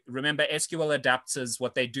 so remember SQL adapters,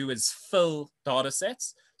 what they do is fill data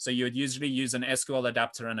sets. So you would usually use an SQL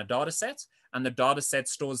adapter and a data set, and the data set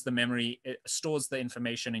stores the memory, it stores the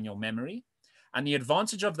information in your memory. And the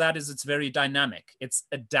advantage of that is it's very dynamic. It's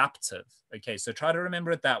adaptive. Okay, so try to remember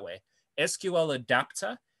it that way. SQL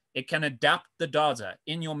adapter, it can adapt the data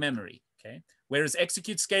in your memory. Okay, whereas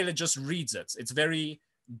execute scalar just reads it. It's very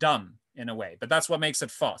dumb in a way, but that's what makes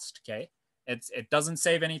it fast. Okay, it doesn't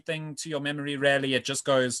save anything to your memory rarely. It just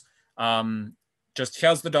goes, just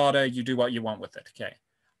here's the data, you do what you want with it. Okay,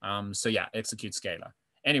 so yeah, execute scalar.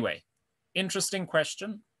 Anyway, interesting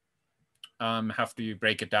question. Have to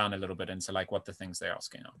break it down a little bit into like what the things they're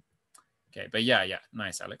asking are. Okay, but yeah,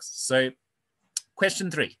 nice, Alex. So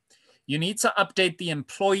question 3. You need to update the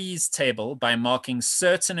employees table by marking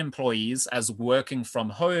certain employees as working from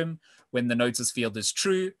home when the notice field is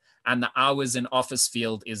true and the hours in office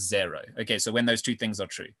field is 0. Okay, so when those two things are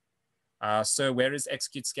true. So where is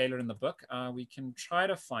execute scalar in the book? We can try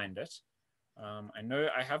to find it. I know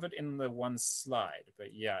I have it in the one slide,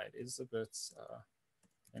 but yeah, it is a bit,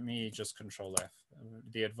 let me just Control F.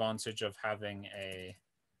 The advantage of having a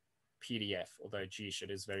PDF, although geez,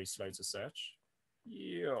 it is very slow to search.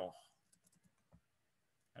 Yo.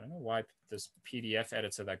 I don't know why this PDF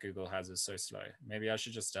editor that Google has is so slow. Maybe I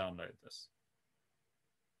should just download this.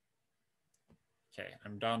 Okay,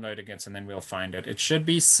 I'm downloading it and then we'll find it. It should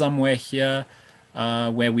be somewhere here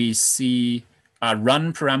where we see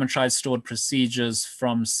run parameterized stored procedures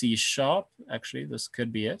from C#. Actually, this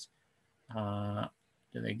could be it. Do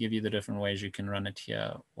they give you the different ways you can run it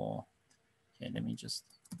here? Or, okay, let me just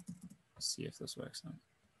see if this works now.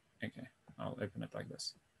 Okay, I'll open it like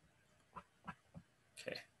this.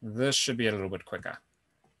 Okay, this should be a little bit quicker.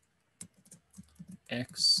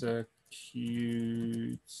 Execute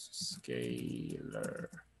scalar.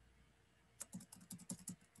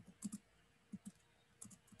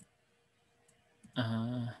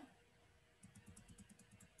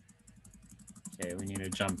 Okay, we need to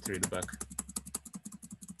jump through the book.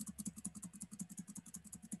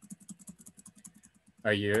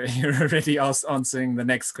 You're already answering the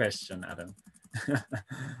next question, Adam.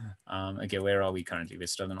 Okay, where are we currently? We're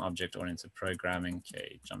still in object-oriented programming.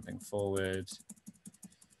 Okay, jumping forward.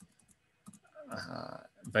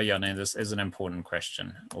 But yeah, no, this is an important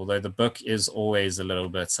question. Although the book is always a little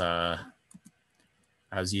bit,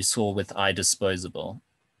 as you saw with iDisposable.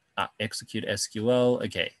 Execute SQL.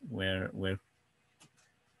 Okay,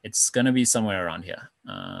 it's going to be somewhere around here.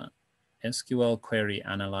 SQL query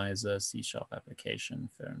analyzer, C# application,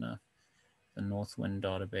 fair enough. The Northwind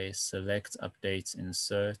database, select, update,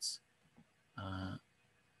 insert.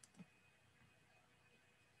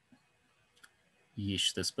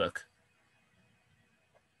 Yeesh, this book.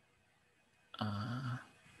 I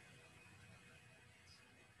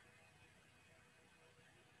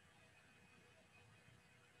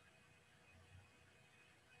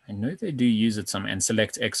know they do use it some, and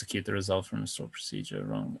select, execute the result from the stored procedure.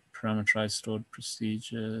 Wrong. Parameterize stored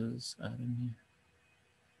procedures.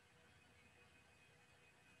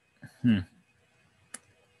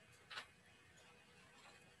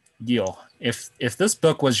 Yo, if this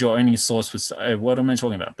book was your only source for what am I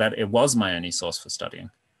talking about? That it was my only source for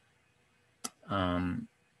studying.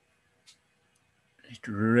 It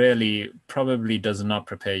really probably does not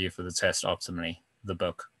prepare you for the test optimally. The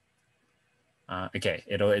book. Okay,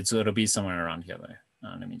 it'll be somewhere around here though.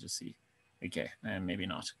 Let me just see. Okay, maybe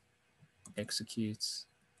not. Execute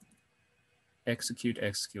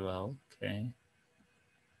SQL. Okay.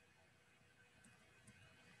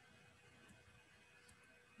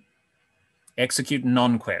 Execute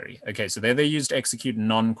non-query. Okay, so there they used execute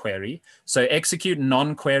non-query. So execute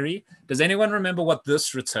non-query. Does anyone remember what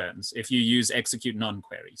this returns if you use execute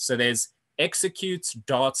non-query? So there's execute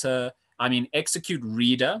data, execute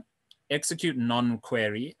reader, execute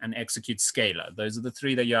non-query, and execute scalar. Those are the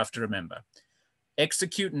three that you have to remember.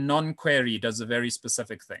 Execute non-query does a very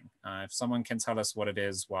specific thing. If someone can tell us what it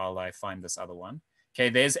is while I find this other one. Okay,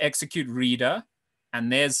 there's execute reader. And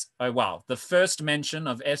there's, oh, wow, the first mention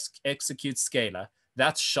of execute scalar.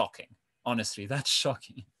 That's shocking. Honestly, that's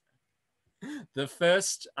shocking. The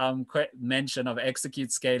first mention of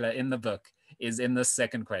execute scalar in the book is in the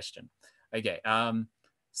second question. Okay.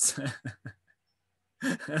 So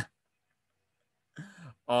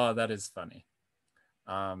oh, that is funny.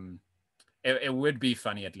 It would be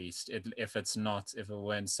funny at least if it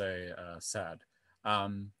weren't so sad.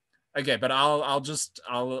 Okay, but I'll just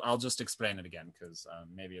explain it again because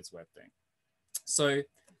maybe it's worth doing. So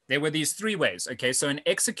there were these three ways. Okay, so an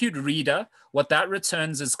execute reader, what that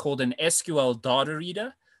returns is called an SQL data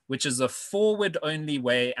reader, which is a forward only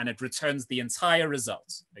way, and it returns the entire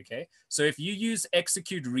result. Okay, so if you use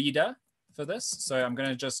execute reader for this, so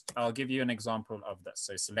I'll give you an example of this.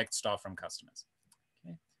 So select star from customers.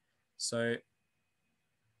 Okay, so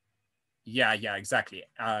yeah, exactly.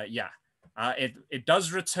 It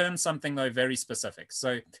does return something though very specific.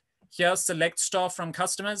 So here, select star from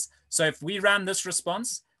customers. So if we ran this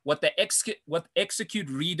response, what execute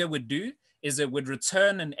reader would do is it would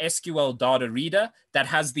return an SQL data reader that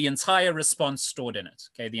has the entire response stored in it.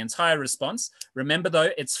 Okay, the entire response. Remember though,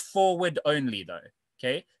 it's forward only though.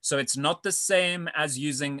 Okay, so it's not the same as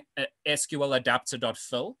using SQL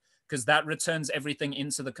adapter.fill because that returns everything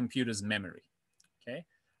into the computer's memory. Okay.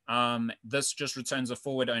 This just returns a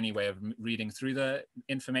forward only way of reading through the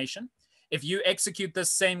information. If you execute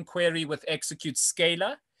this same query with execute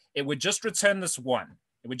scalar, it would just return this one.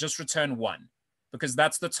 It would just return one because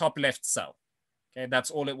that's the top left cell. Okay, that's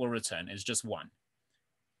all it will return is just one.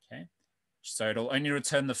 Okay, so it'll only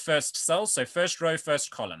return the first cell. So first row,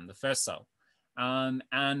 first column, the first cell.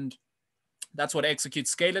 And that's what execute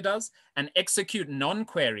scalar does. And execute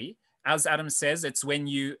non-query, as Adam says, it's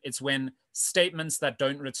when statements that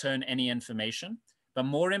don't return any information. But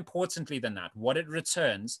more importantly than that, what it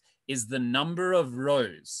returns is the number of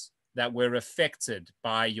rows that were affected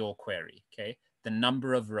by your query, okay? The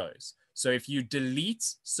number of rows. So if you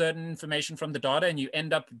delete certain information from the data and you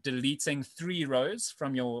end up deleting 3 rows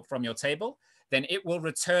from your table, then it will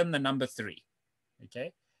return the number 3,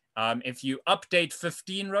 okay? If you update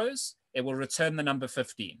 15 rows, it will return the number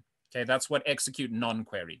 15. Okay, that's what execute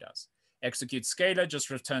non-query does. Execute scalar just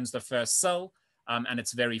returns the first cell, and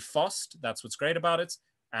it's very fast. That's what's great about it.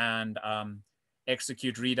 And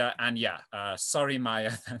execute reader, and yeah, sorry,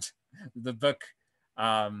 Maya, the book,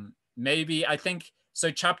 maybe, I think, so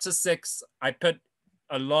chapter 6, I put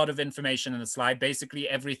a lot of information in the slide, basically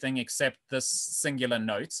everything except this singular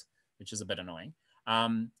note, which is a bit annoying.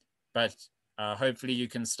 But hopefully you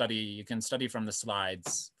can study from the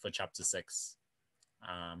slides for chapter 6,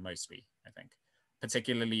 mostly, I think,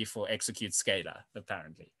 particularly for execute scalar,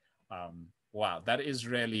 apparently. Wow, that is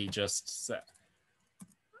really just...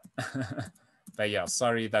 But yeah,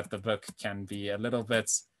 sorry that the book can be a little bit...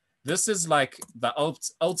 This is like the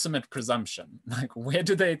ultimate presumption. Like, where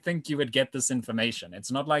do they think you would get this information?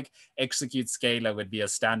 It's not like execute scalar would be a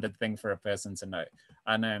standard thing for a person to know.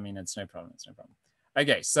 No, I mean, it's no problem. It's no problem.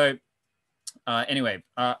 Okay, so anyway,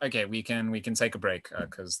 okay, we can take a break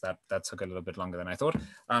because that took a little bit longer than I thought.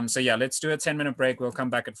 So yeah, let's do a 10-minute break. We'll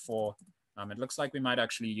come back at 4. It looks like we might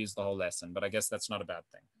actually use the whole lesson, but I guess that's not a bad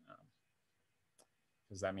thing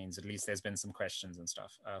because that means at least there's been some questions and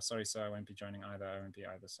stuff. Sorry, so I won't be joining either. I won't be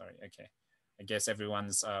either. Sorry. Okay, I guess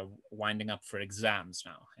everyone's winding up for exams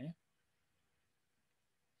now. Hey?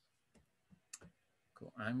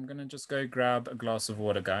 Cool. I'm gonna just go grab a glass of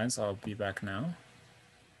water, guys. I'll be back now.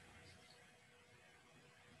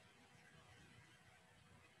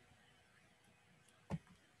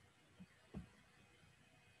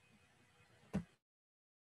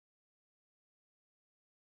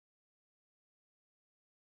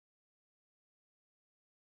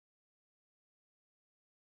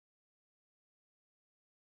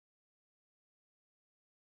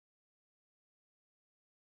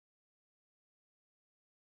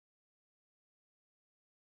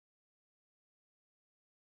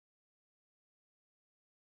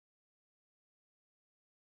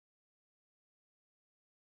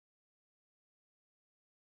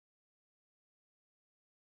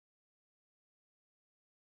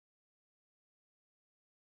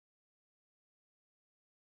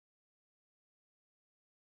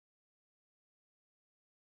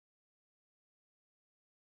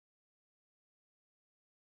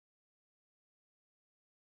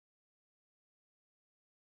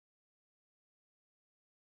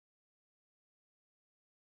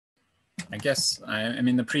 I guess, I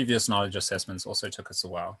mean, the previous knowledge assessments also took us a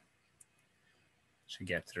while to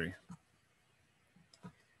get through.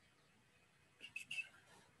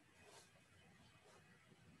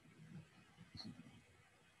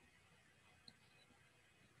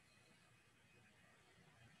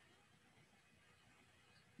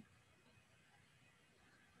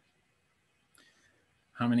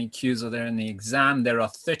 How many Qs are there in the exam? There are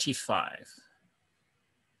 35.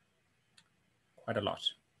 Quite a lot.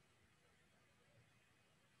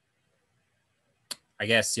 I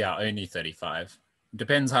guess, yeah, only 35.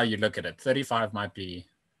 Depends how you look at it. 35 might be,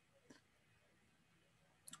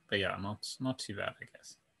 but yeah, not too bad, I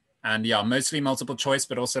guess. And yeah, mostly multiple choice,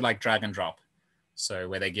 but also like drag and drop. So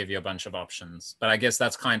where they give you a bunch of options. But I guess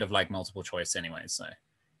that's kind of like multiple choice anyway. So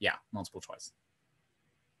yeah, multiple choice.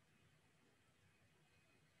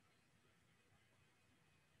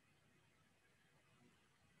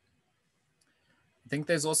 I think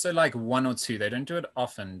there's also like one or two. They don't do it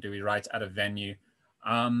often. Do we write at a venue?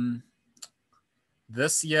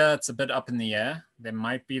 This year, it's a bit up in the air. There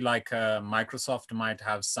might be like Microsoft might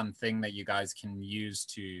have something that you guys can use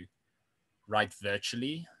to write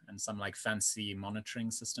virtually and some like fancy monitoring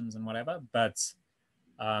systems and whatever. But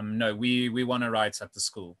no, we want to write at the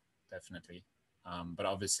school, definitely. But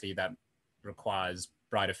obviously that requires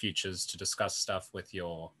brighter futures to discuss stuff with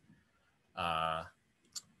your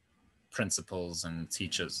principals and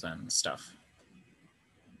teachers and stuff.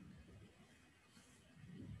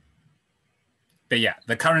 But yeah,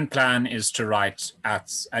 the current plan is to write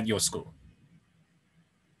at your school.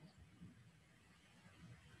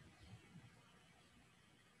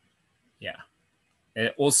 Yeah.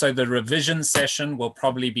 Also, the revision session will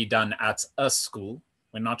probably be done at a school.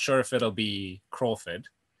 We're not sure if it'll be Crawford.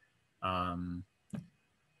 Although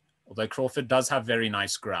Crawford does have very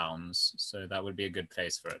nice grounds, so that would be a good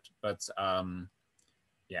place for it. But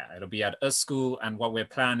yeah, it'll be at a school. And what we're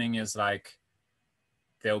planning is like,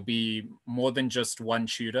 there'll be more than just one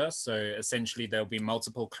tutor. So essentially there'll be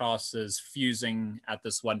multiple classes fusing at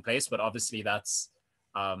this one place, but obviously that's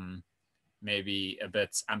maybe a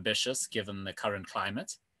bit ambitious given the current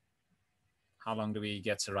climate. How long do we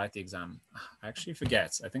get to write the exam? I actually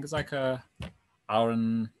forget. I think it's like an hour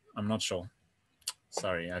and I'm not sure.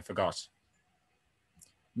 Sorry, I forgot.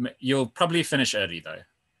 You'll probably finish early though,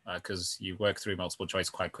 because you work through multiple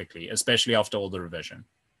choice quite quickly, especially after all the revision.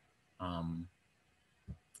 I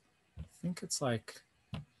think it's like,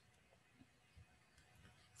 I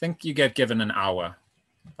think you get given an hour,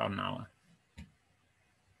 about an hour.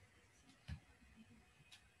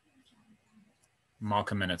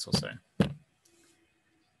 Mark a minute or so.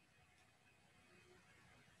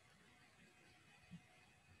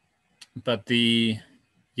 But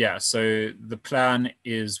yeah, so the plan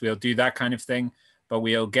is we'll do that kind of thing, but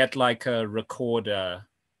we'll get like a recorder,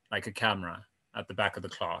 like a camera at the back of the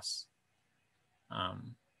class,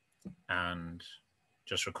 and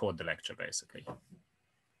just record the lecture basically.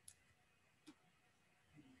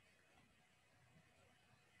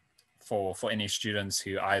 For any students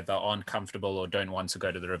who either aren't comfortable or don't want to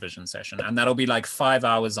go to the revision session. And that'll be like 5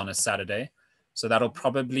 hours on a Saturday. So that'll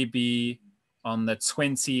probably be on the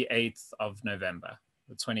 28th of November,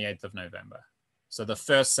 the 28th of November. So the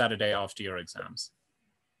first Saturday after your exams.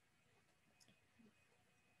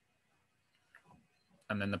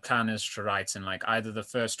 And then the plan is to write in like either the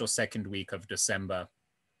first or second week of December,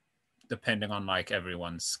 depending on like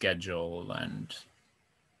everyone's schedule and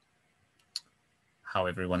how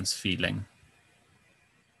everyone's feeling.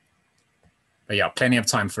 But yeah, plenty of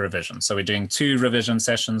time for revision. So we're doing 2 revision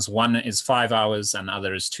sessions. One is 5 hours and the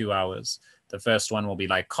other is 2 hours. The first one will be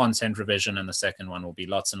like content revision and the second one will be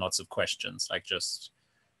lots and lots of questions, like just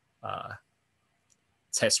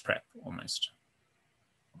test prep almost.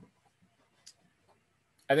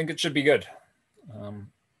 I think it should be good.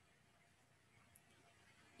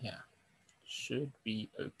 Yeah, should be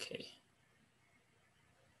okay.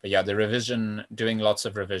 But yeah, the revision, doing lots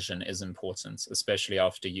of revision is important, especially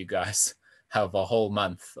after you guys have a whole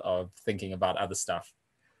month of thinking about other stuff.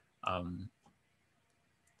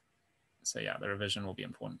 So yeah, the revision will be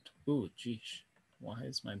important. Ooh, geez, why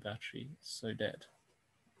is my battery so dead?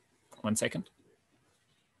 1 second.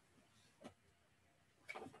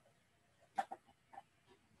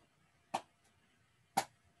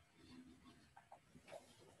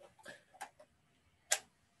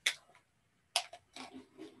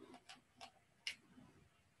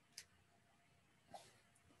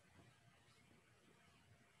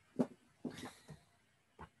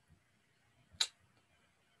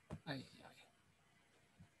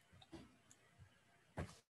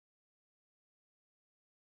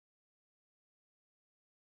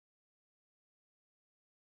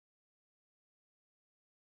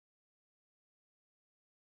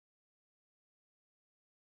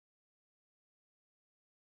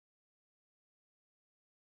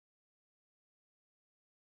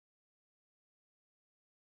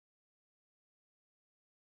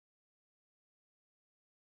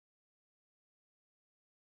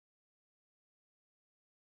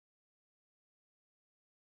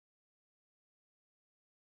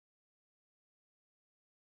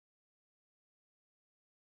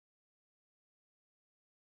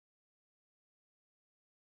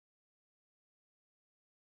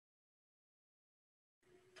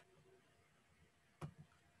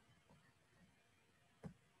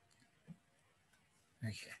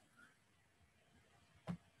 Okay.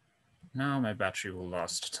 Now my battery will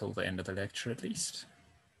last till the end of the lecture at least.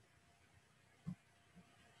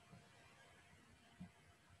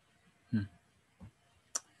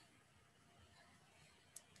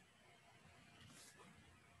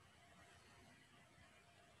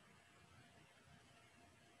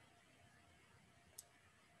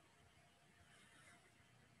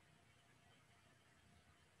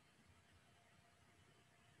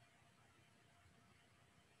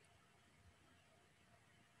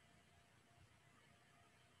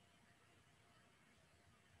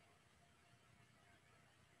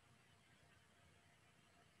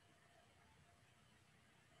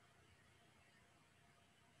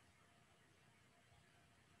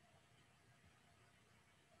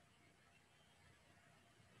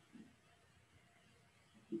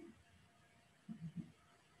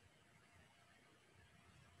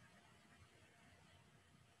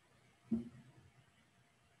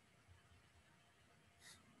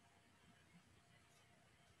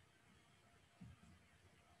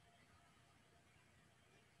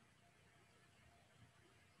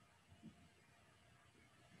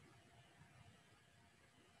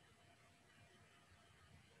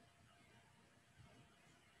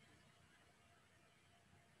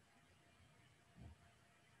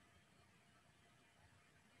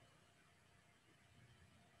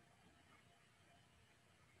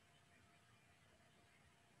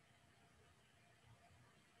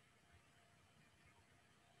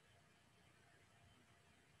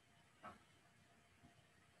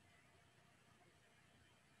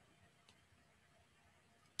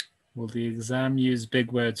 Will the exam use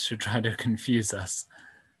big words to try to confuse us?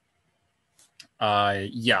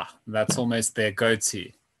 Yeah, that's almost their go-to.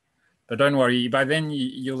 But don't worry, by then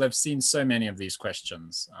you'll have seen so many of these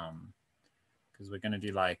questions because we're going to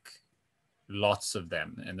do like lots of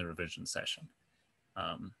them in the revision session.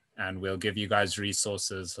 And we'll give you guys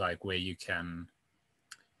resources like where you can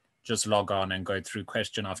just log on and go through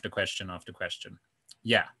question after question after question.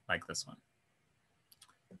 Yeah, like this one.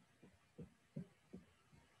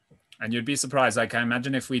 And you'd be surprised. Like I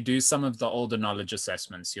imagine if we do some of the older knowledge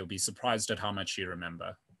assessments, you'll be surprised at how much you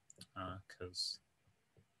remember. Because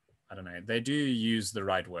I don't know, they do use the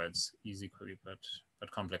right words, easy query, but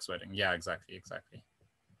complex wording. Yeah, exactly.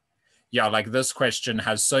 Yeah, like this question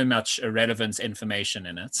has so much irrelevant information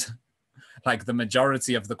in it. Like the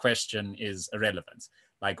majority of the question is irrelevant.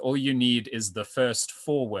 Like all you need is the first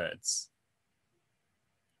 4 words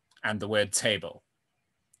and the word table.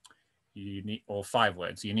 You need, or 5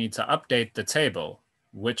 words. You need to update the table.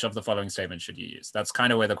 Which of the following statements should you use? That's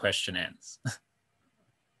kind of where the question ends.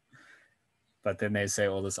 But then they say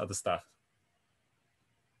all this other stuff.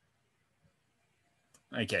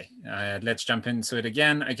 Okay, let's jump into it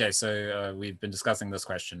again. Okay, so we've been discussing this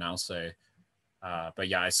question now. So, but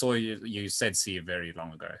yeah, I saw you said C very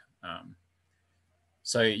long ago.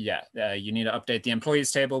 So yeah, you need to update the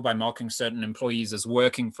employees table by marking certain employees as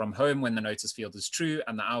working from home when the notice field is true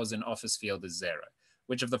and the hours in office field is 0.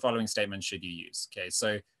 Which of the following statements should you use? Okay,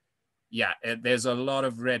 so yeah, there's a lot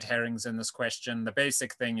of red herrings in this question. The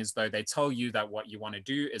basic thing is though, they tell you that what you want to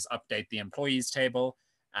do is update the employees table.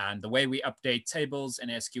 And the way we update tables in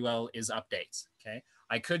SQL is update, okay?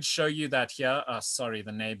 I could show you that here. Sorry,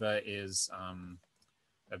 the neighbor is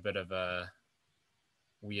a bit of a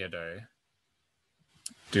weirdo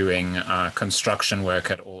doing construction work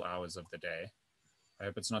at all hours of the day. I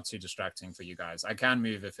hope it's not too distracting for you guys. I can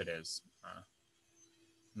move if it is.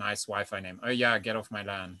 Nice Wi-Fi name. Oh yeah, get off my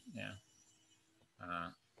LAN. Yeah.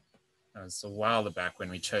 That was a while back when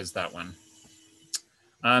we chose that one.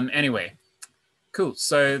 Anyway, cool.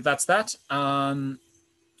 So that's that. On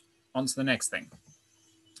to the next thing.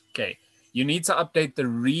 Okay, you need to update the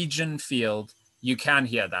region field. You can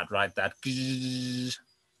hear that, right? That.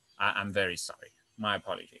 I'm very sorry. My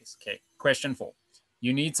apologies. Okay, question 4.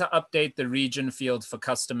 You need to update the region field for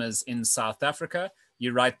customers in South Africa.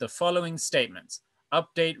 You write the following statements.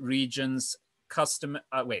 Update regions,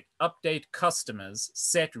 update customers,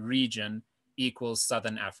 set region equals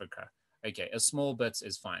Southern Africa. Okay, a small bit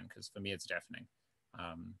is fine because for me it's deafening.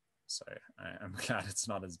 So I'm glad it's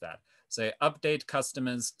not as bad. So update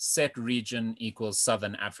customers, set region equals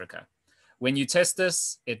Southern Africa. When you test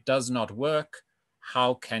this, it does not work.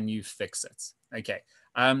 How can you fix it? Okay,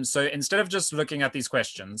 so instead of just looking at these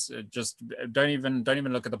questions, just don't even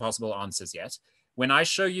look at the possible answers yet. When I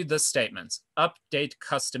show you this statement, update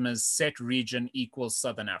customers, set region equals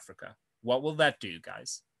Southern Africa, what will that do,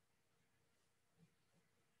 guys?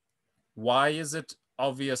 Why is it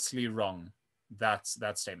obviously wrong, that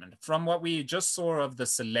statement? From what we just saw of the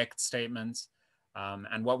select statement,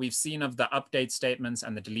 And what we've seen of the update statements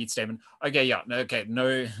and the delete statement, okay, yeah, okay,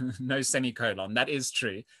 no, no semicolon, that is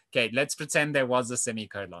true. Okay, let's pretend there was a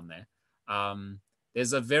semicolon there.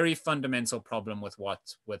 There's a very fundamental problem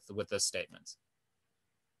with this statement.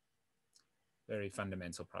 Very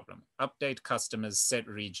fundamental problem. Update customers set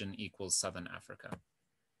region equals Southern Africa.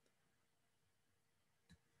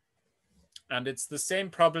 And it's the same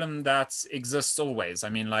problem that exists always. I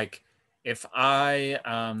mean, like, if I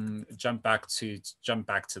jump back to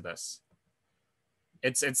this,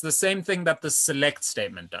 it's the same thing that the select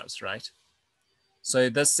statement does, right? So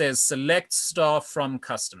this says select star from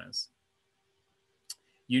customers.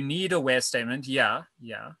 You need a where statement, yeah.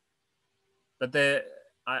 But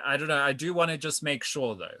I don't know. I do want to just make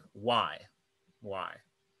sure though. Why?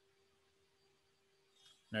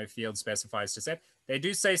 No field specifies to set. They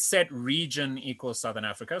do say set region equals Southern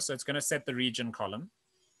Africa, so it's going to set the region column.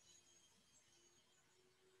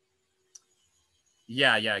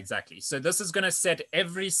 Yeah, exactly. So this is going to set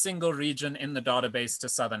every single region in the database to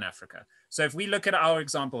Southern Africa. So if we look at our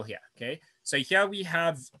example here, okay, so here we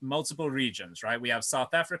have multiple regions, right? We have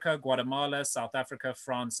South Africa, Guatemala, South Africa,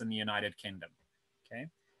 France, and the United Kingdom, okay?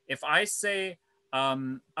 If I say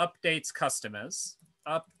update customers,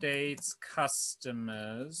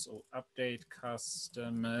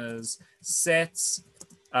 sets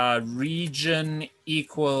region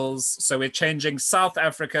equals, so we're changing South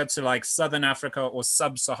Africa to like Southern Africa or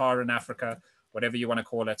Sub-Saharan Africa, whatever you want to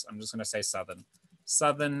call it. I'm just going to say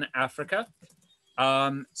Southern Africa.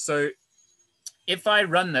 So if I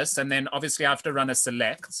run this, and then obviously I have to run a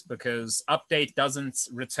select because update doesn't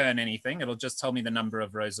return anything. It'll just tell me the number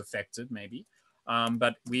of rows affected maybe.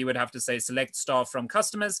 But we would have to say select star from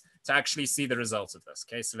customers to actually see the results of this.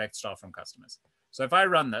 Okay, select star from customers. So if I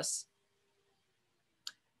run this,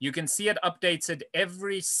 you can see it updated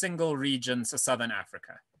every single region to Southern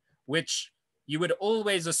Africa, which you would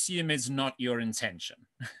always assume is not your intention.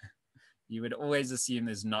 You would always assume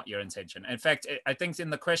is not your intention. In fact, I think in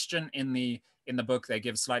the question in the book, they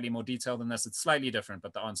give slightly more detail than this. It's slightly different,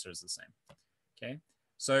 but the answer is the same. Okay.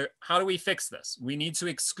 So how do we fix this? We need to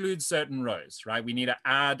exclude certain rows, right? We need to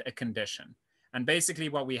add a condition. And basically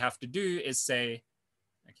what we have to do is say,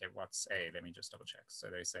 okay, what's A? Let me just double check. So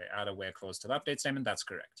they say add a where clause to the update statement. That's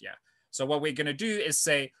correct, yeah. So what we're gonna do is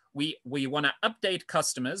say, we wanna update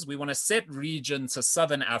customers. We wanna set region to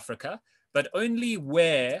Southern Africa, but only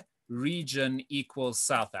where region equals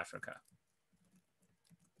South Africa.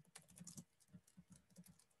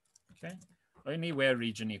 Okay, only where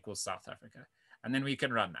region equals South Africa. And then we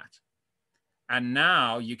can run that. And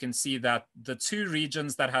now you can see that the two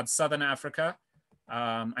regions that had Southern Africa,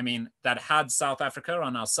 that had South Africa are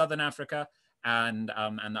now Southern Africa, and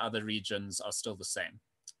the other regions are still the same.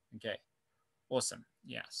 Okay, awesome.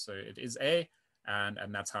 Yeah, so it is A, and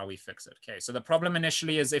that's how we fix it. Okay, so the problem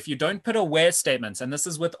initially is if you don't put a where statement, and this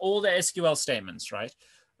is with all the SQL statements, right?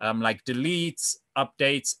 Like delete,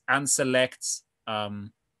 update, and select.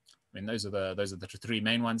 Those are the three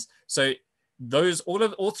main ones. So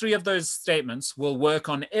all three of those statements will work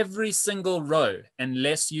on every single row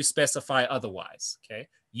unless you specify otherwise. Okay,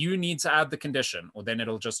 you need to add the condition, or then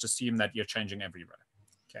it'll just assume that you're changing every row.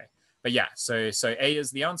 Okay, but yeah, so A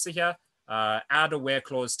is the answer here. Add a where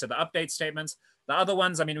clause to the update statements. The other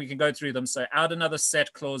ones, we can go through them. So add another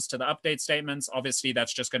set clause to the update statements. Obviously,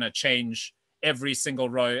 that's just going to change every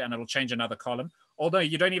single row, and it'll change another column. Although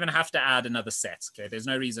you don't even have to add another set. Okay, there's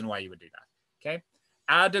no reason why you would do that. Okay.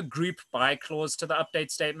 Add a group by clause to the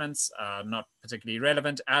update statements, not particularly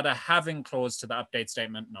relevant. Add a having clause to the update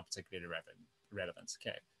statement, not particularly relevant.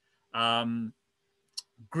 Okay.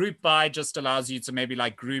 Group by just allows you to maybe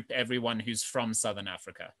like group everyone who's from Southern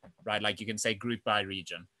Africa, right? Like you can say group by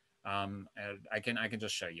region. I can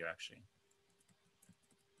just show you actually.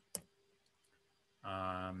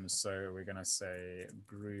 So we're gonna say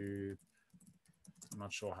group. I'm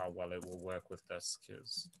not sure how well it will work with this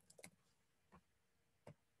because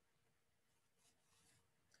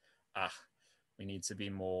we need to be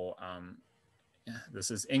more, this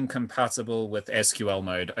is incompatible with SQL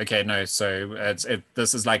mode. Okay, no, so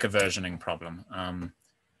this is like a versioning problem.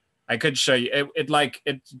 I could show you, it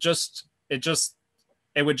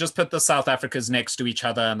would just put the South Africas next to each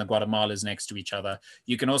other and the Guatemalas next to each other.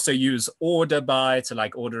 You can also use order by to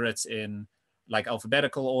like order it in like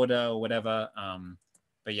alphabetical order or whatever.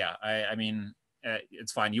 But yeah,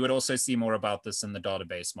 it's fine. You would also see more about this in the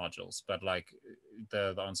database modules, but like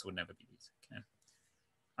the answer would never be these. Okay.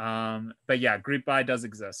 But yeah, group by does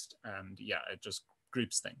exist, and yeah, it just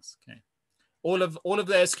groups things. Okay. All of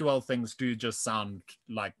the SQL things do just sound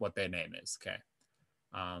like what their name is. Okay.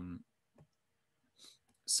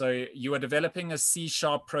 So you are developing a C#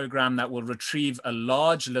 program that will retrieve a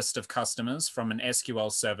large list of customers from an SQL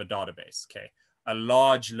Server database. Okay, a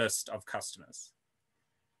large list of customers.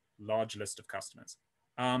 Large list of customers.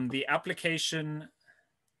 The application.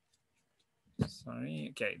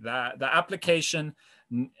 Sorry. Okay. The application.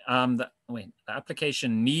 The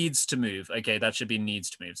application needs to move. Okay, that should be needs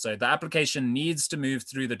to move. So the application needs to move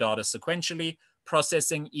through the data sequentially,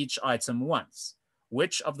 processing each item once.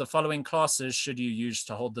 Which of the following classes should you use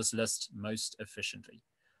to hold this list most efficiently?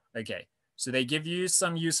 Okay, so they give you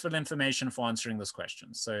some useful information for answering this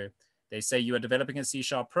question. So they say you are developing a C#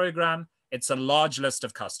 program. It's a large list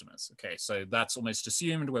of customers. Okay, so that's almost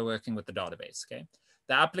assumed we're working with the database. Okay,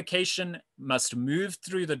 the application must move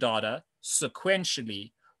through the data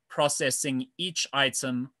sequentially, processing each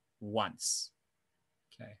item once.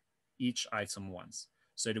 Okay, each item once.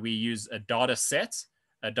 So do we use a data set,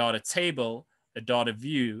 a data table, a data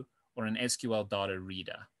view, or an SQL data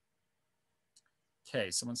reader? Okay,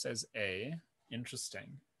 someone says A.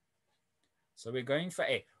 Interesting. So we're going for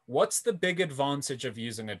A. What's the big advantage of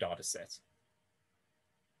using a data set?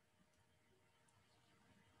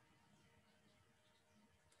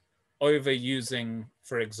 Over using,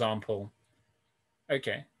 for example,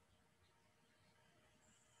 okay.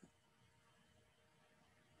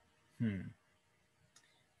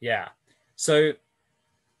 Yeah. So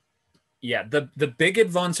yeah, the big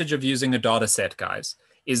advantage of using a data set, guys,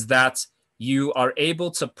 is that you are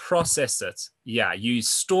able to process it. Yeah, you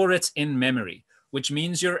store it in memory, which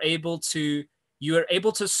means you are able to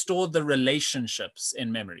store the relationships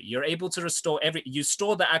in memory. You're able to restore you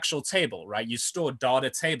store the actual table, right? You store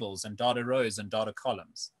data tables and data rows and data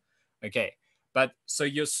columns. Okay. But so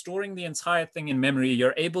you're storing the entire thing in memory.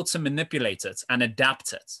 You're able to manipulate it and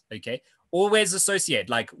adapt it. Okay. Always associate,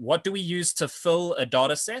 like, what do we use to fill a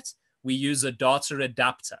data set? We use a data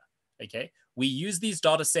adapter. Okay. We use these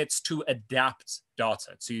data sets to adapt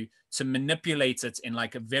data, to manipulate it in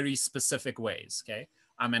like a very specific ways. Okay.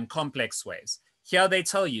 And complex ways. Here they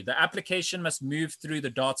tell you the application must move through the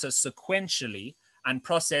data sequentially and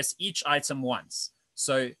process each item once.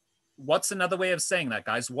 So what's another way of saying that,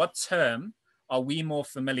 guys? What term are we more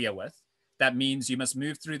familiar with? That means you must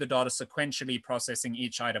move through the data sequentially, processing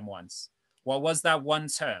each item once. What was that one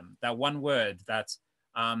term, that one word that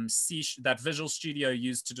that Visual Studio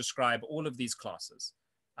used to describe all of these classes?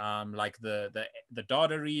 Like the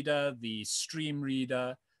data reader, the stream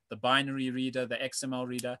reader, the binary reader, the XML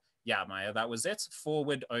reader. Yeah, Maya, that was it.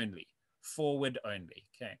 Forward only. Forward only.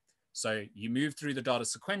 Okay. So you move through the data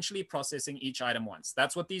sequentially, processing each item once.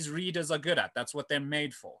 That's what these readers are good at. That's what they're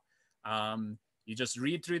made for. You just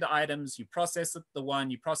read through the items, you process the one,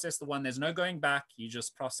 there's no going back, you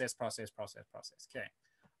just process. Okay.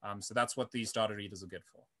 So that's what these data readers are good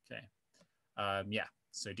for. Okay. Yeah,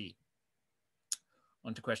 so D.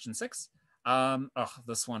 On to question 6. Oh,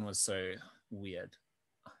 this one was so weird.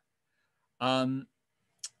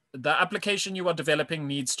 The application you are developing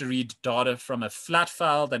needs to read data from a flat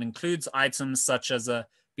file that includes items such as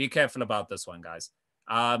be careful about this one, guys.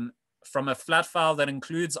 From a flat file that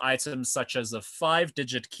includes items such as a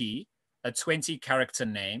 5-digit key, a 20-character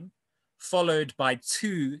name, followed by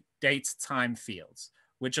 2 date time fields.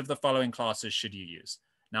 Which of the following classes should you use?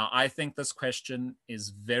 Now, I think this question is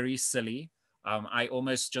very silly. I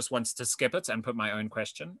almost just want to skip it and put my own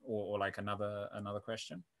question or like another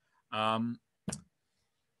question.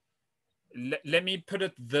 Let me put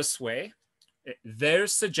it this way. They're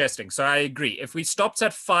suggesting, so I agree, if we stopped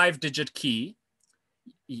at 5-digit key,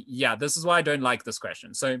 yeah, this is why I don't like this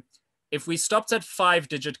question. So if we stopped at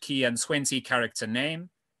 5-digit key and 20-character name,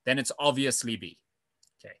 then it's obviously B.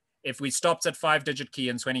 Okay. If we stopped at 5-digit key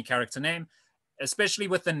and 20-character name, especially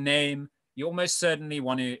with the name, you almost certainly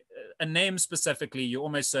want to, a name specifically, you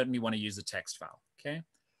almost certainly want to use a text file. Okay.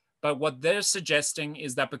 But what they're suggesting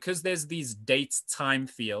is that because there's these date time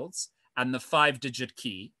fields and the 5-digit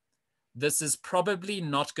key, this is probably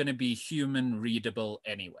not going to be human readable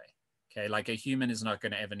anyway. Okay, like a human is not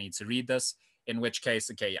going to ever need to read this, in which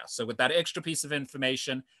case, okay, yeah. So with that extra piece of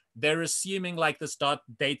information, they're assuming like this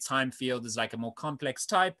date time field is like a more complex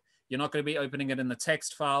type. You're not going to be opening it in the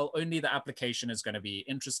text file. Only the application is going to be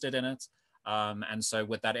interested in it. And so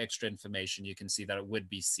with that extra information, you can see that it would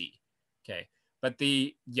be C. Okay, but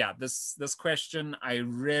this question I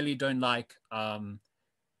really don't like.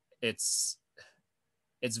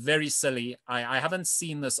 It's very silly. I haven't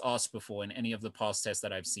seen this asked before in any of the past tests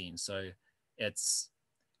that I've seen. So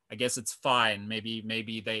I guess it's fine.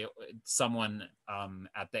 Maybe someone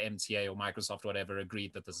at the MTA or Microsoft or whatever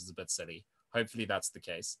agreed that this is a bit silly. Hopefully that's the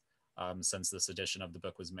case since this edition of the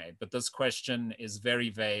book was made. But this question is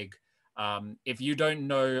very vague. If you don't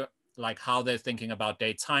know like how they're thinking about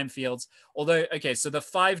date time fields. Although, okay, so the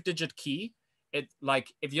 5-digit key, it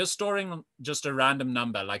like if you're storing just a random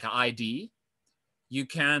number like an ID, you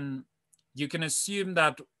can assume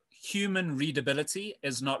that human readability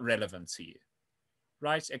is not relevant to you,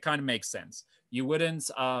 right? It kind of makes sense. You wouldn't,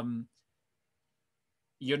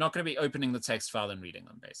 you're not going to be opening the text file and reading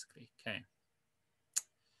them, basically. Okay.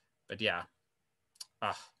 But yeah,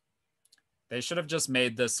 they should have just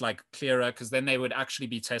made this like clearer, because then they would actually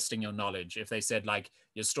be testing your knowledge if they said like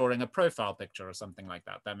you're storing a profile picture or something like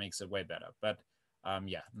that. That makes it way better. But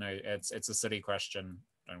yeah, no, it's a silly question.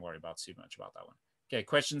 Don't worry about too much about that one. Okay,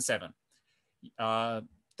 question 7.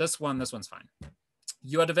 This one's fine.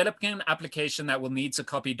 You are developing an application that will need to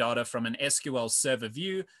copy data from an SQL Server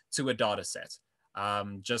view to a data set.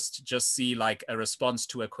 Just see like a response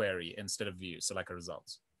to a query instead of view, so like a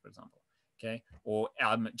result, for example. Okay, or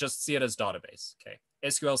just see it as database. Okay,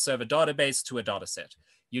 SQL Server database to a data set.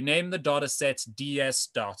 You name the data set DS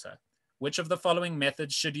data. Which of the following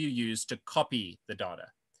methods should you use to copy the data?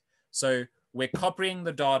 So we're copying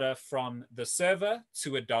the data from the server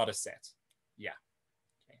to a data set. Yeah,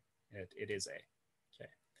 okay, it is a.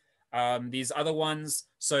 Okay, these other ones.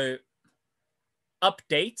 So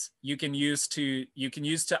update you can use to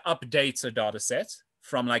update a data set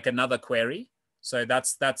from like another query. So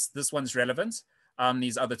that's this one's relevant.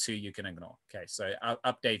 These other two you can ignore. Okay, so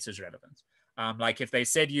update is relevant. Like if they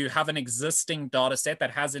said you have an existing data set that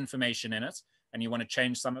has information in it and you want to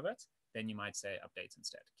change some of it, then you might say update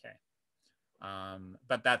instead. Okay.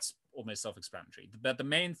 But that's almost self-explanatory. But the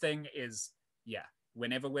main thing is, yeah,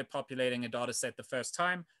 whenever we're populating a data set the first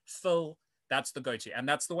time, fill, that's the go-to. And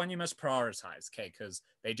that's the one you must prioritize, okay, because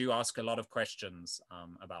they do ask a lot of questions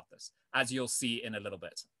about this, as you'll see in a little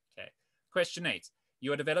bit. Okay. Question 8,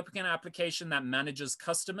 you are developing an application that manages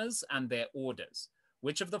customers and their orders.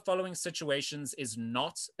 Which of the following situations is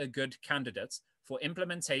not a good candidate for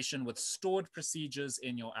implementation with stored procedures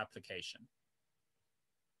in your application?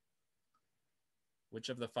 Which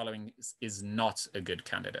of the following is not a good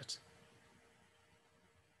candidate?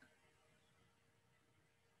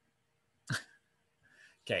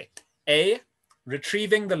 Okay. A,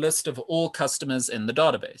 retrieving the list of all customers in the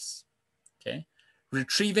database. Okay.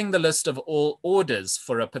 Retrieving the list of all orders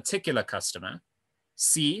for a particular customer.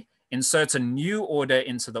 C, insert a new order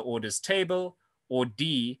into the orders table. Or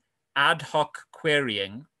D, ad hoc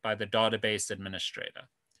querying by the database administrator.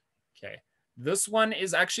 Okay. This one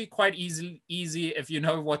is actually quite easy if you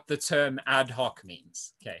know what the term ad hoc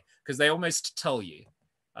means, okay? Because they almost tell you.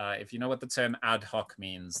 If you know what the term ad hoc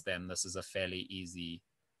means, then this is a fairly easy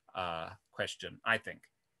question, I think.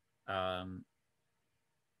 Okay.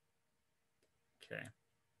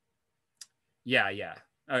 Yeah.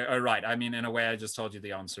 Oh, right. I mean, in a way, I just told you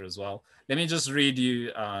the answer as well. Let me just read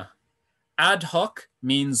you. Ad hoc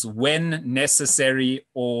means when necessary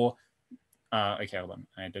or okay, hold on.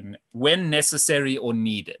 I didn't. When necessary or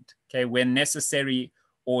needed. Okay, when necessary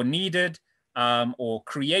or needed, or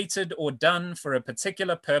created or done for a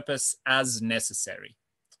particular purpose as necessary.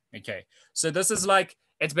 Okay, so this is like,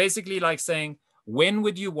 it's basically like saying, when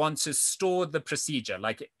would you want to store the procedure?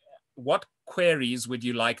 Like, what queries would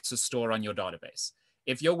you like to store on your database?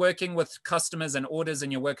 If you're working with customers and orders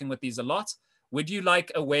and you're working with these a lot, would you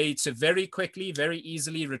like a way to very quickly, very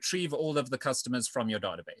easily retrieve all of the customers from your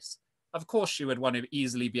database? Of course, you would want to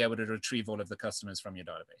easily be able to retrieve all of the customers from your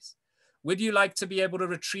database. Would you like to be able to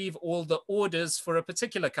retrieve all the orders for a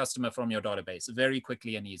particular customer from your database very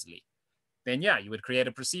quickly and easily? Then yeah, you would create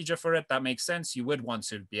a procedure for it. That makes sense. You would want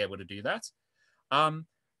to be able to do that.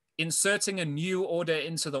 Inserting a new order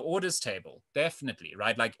into the orders table, definitely,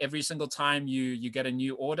 right? Like every single time you get a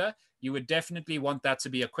new order, you would definitely want that to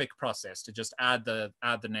be a quick process to just add the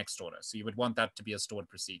next order. So you would want that to be a stored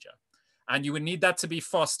procedure. And you would need that to be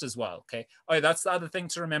fast as well, okay? Oh, that's the other thing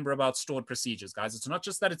to remember about stored procedures, guys. It's not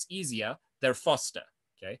just that it's easier, they're faster,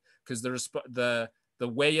 okay? Because the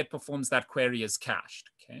way it performs that query is cached,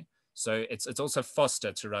 okay? So it's also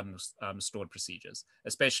faster to run stored procedures,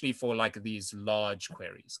 especially for like these large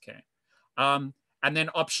queries, okay? And then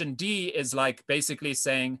option D is like basically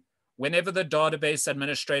saying, whenever the database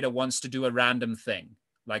administrator wants to do a random thing,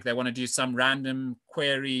 like they want to do some random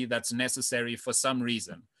query that's necessary for some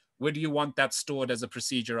reason, would you want that stored as a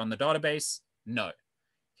procedure on the database? No,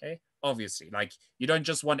 okay? Obviously, like you don't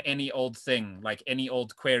just want any old thing, like any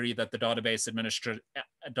old query that the database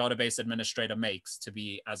administrator makes to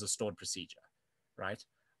be as a stored procedure, right?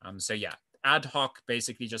 So yeah, ad hoc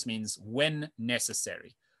basically just means when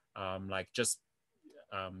necessary, like just,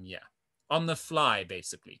 yeah, on the fly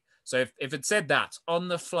basically. So if it said that, on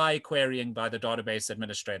the fly querying by the database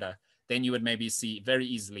administrator, then you would maybe see very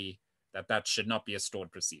easily that should not be a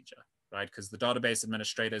stored procedure, right? Because the database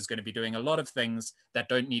administrator is going to be doing a lot of things that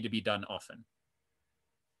don't need to be done often.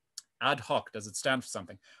 Ad hoc, does it stand for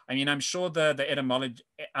something? I mean, I'm sure the etymology,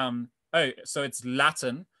 oh, so it's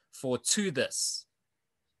Latin for to this.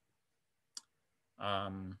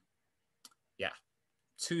 Yeah,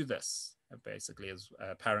 to this basically is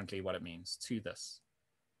apparently what it means, to this.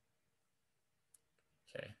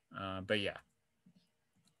 Okay, but yeah.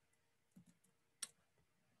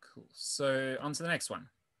 Cool, so on to the next one.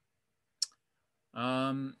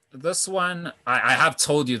 This one, I have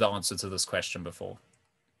told you the answer to this question before.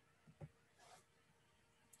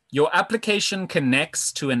 Your application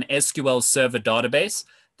connects to an SQL Server database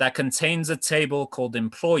that contains a table called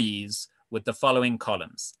employees with the following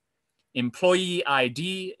columns: employee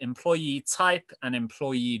ID, employee type, and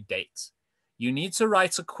employee date. You need to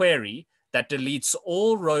write a query that deletes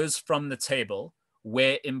all rows from the table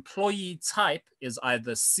where employee type is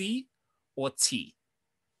either C or T.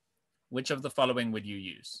 Which of the following would you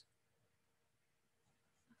use?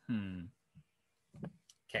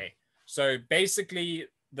 Okay, so basically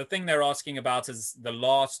the thing they're asking about is the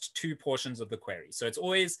last two portions of the query. So it's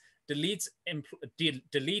always delete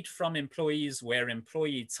from employees where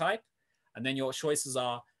employee type, and then your choices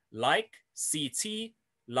are like CT,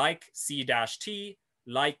 like C-T,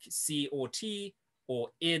 like C or T,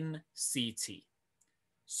 or in CT.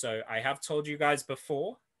 So I have told you guys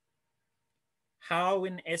before how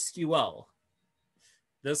in SQL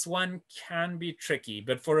this one can be tricky,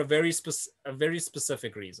 but for a very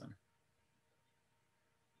specific reason.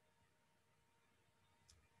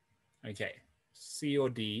 Okay, C or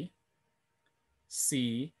D,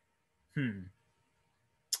 C,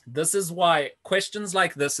 This is why, questions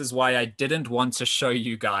like this is why I didn't want to show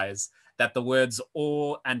you guys that the words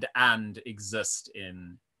or and exist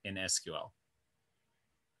in SQL.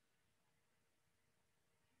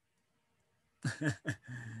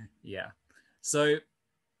 Yeah, so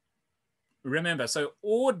remember, so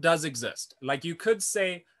or does exist. Like you could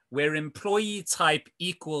say where employee type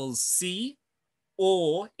equals C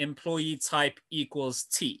or employee type equals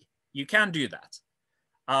T. You can do that.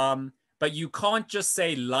 But you can't just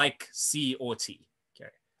say like C or T.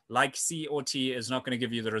 Okay, like C or T is not going to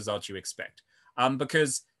give you the result you expect.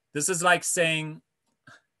 Because this is like saying,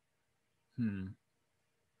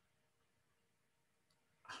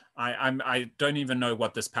 I don't even know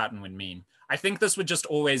what this pattern would mean. I think this would just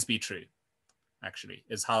always be true, actually,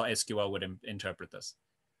 is how SQL would interpret this.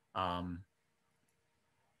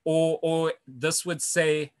 Or this would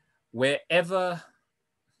say wherever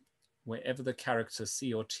the character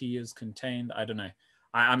C or T is contained. I don't know.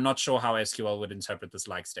 I'm not sure how SQL would interpret this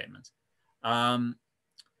like statement. I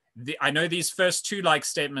know these first two like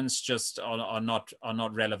statements just are not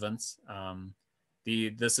relevant.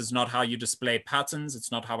 This is not how you display patterns.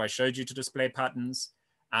 It's not how I showed you to display patterns.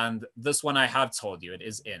 And this one I have told you, it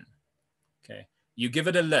is in. Okay, you give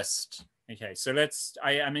it a list. Okay, so let's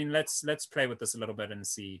play with this a little bit and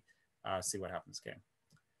see what happens. Okay.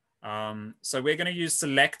 So we're going to use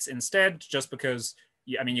select instead, just because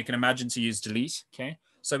you can imagine to use delete. Okay,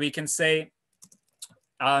 so we can say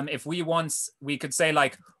if we want, we could say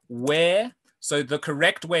like where. So the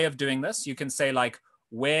correct way of doing this, you can say like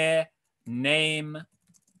where name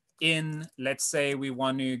in. Let's say we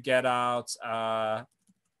want to get out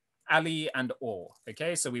Ali and or.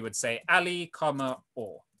 Okay, so we would say Ali, comma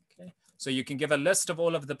or. Okay, so you can give a list of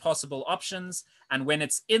all of the possible options, and when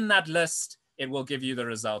it's in that list, it will give you the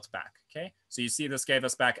result back. Okay, so you see this gave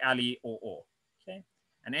us back Ali or. Okay,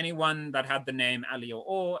 and anyone that had the name Ali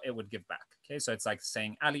or, it would give back. Okay, so it's like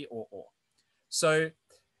saying Ali or. So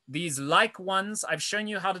these like ones, I've shown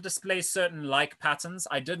you how to display certain like patterns.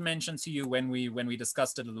 I did mention to you when we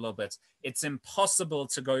discussed it a little bit, it's impossible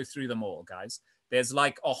to go through them all, guys. There's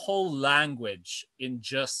like a whole language in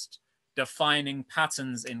just defining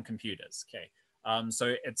patterns in computers. Okay,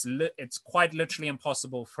 so it's quite literally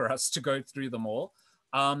impossible for us to go through them all.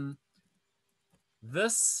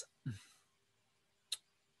 This,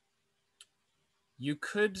 you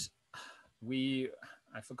could,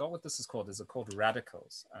 I forgot what this is called. Is it called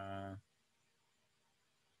radicals?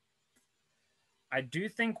 I do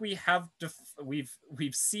think we have we've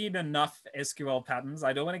seen enough SQL patterns.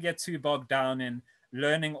 I don't want to get too bogged down in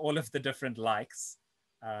learning all of the different likes.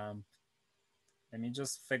 Let me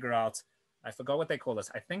just figure out. I forgot what they call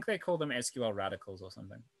this. I think they call them SQL radicals or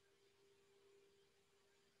something.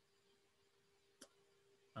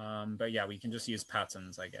 But yeah, we can just use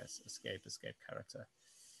patterns, I guess. Escape character.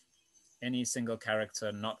 Any single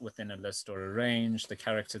character not within a list or a range, the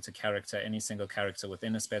character to character, any single character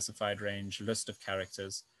within a specified range, list of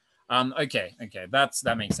characters. Okay,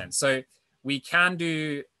 that makes sense. So we can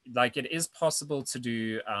do like it is possible to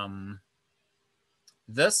do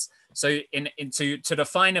this. So to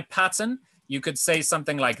define a pattern, you could say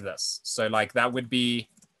something like this. So like that would be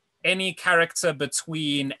any character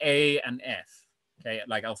between A and F, okay,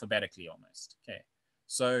 like alphabetically almost, okay.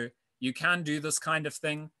 So you can do this kind of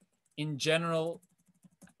thing. In general,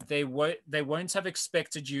 they won't have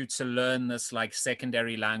expected you to learn this like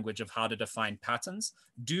secondary language of how to define patterns.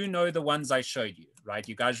 Do know the ones I showed you, right?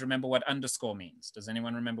 You guys remember what underscore means? Does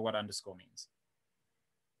anyone remember what underscore means?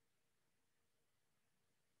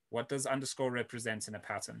 What does underscore represent in a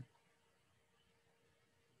pattern?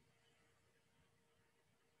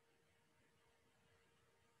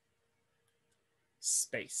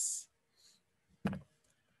 Space.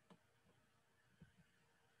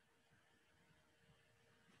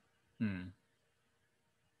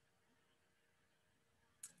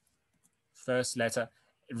 First letter.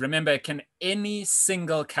 Remember, any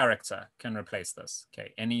single character can replace this.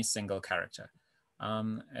 Okay, any single character.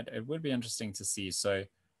 It would be interesting to see. So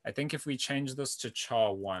I think if we change this to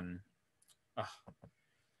char1, I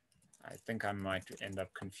think I might end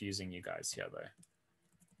up confusing you guys here though.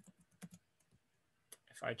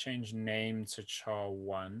 If I change name to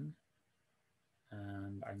char1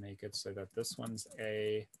 and I make it so that this one's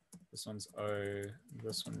A, this one's O,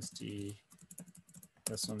 this one's D,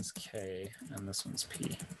 this one's K, and this one's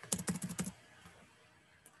P.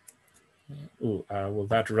 Ooh, will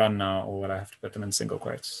that run now, or will I have to put them in single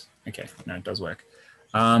quotes? Okay, no, it does work.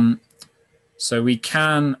 So we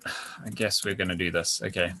can, I guess we're going to do this.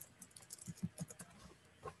 Okay.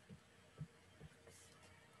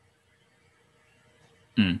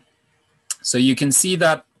 So you can see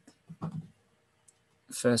that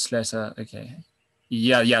first letter. Okay.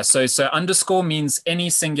 Yeah. So underscore means any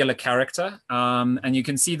singular character, and you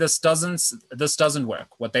can see this doesn't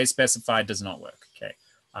work. What they specified does not work. Okay.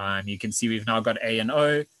 You can see we've now got A and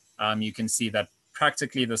O. You can see that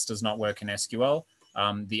practically this does not work in SQL.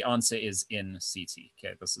 The answer is in CT.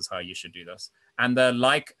 Okay, this is how you should do this. And the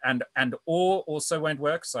like and or also won't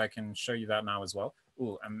work. So I can show you that now as well.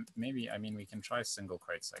 Ooh, maybe, I mean, we can try single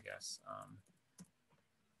quotes, I guess.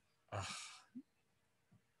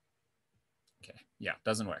 Okay, yeah,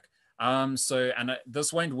 doesn't work.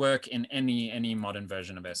 This won't work in any modern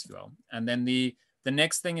version of SQL. And then the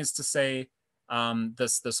next thing is to say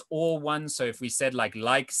this or one. So if we said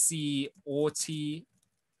like C or T,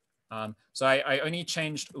 so I only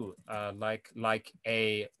changed like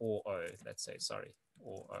A or O, let's say, sorry,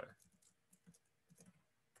 or O.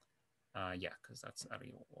 Yeah, because that's A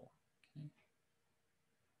or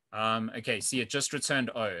O. Okay, see, it just returned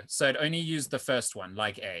O. So it only used the first one,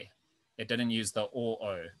 like A. It didn't use the or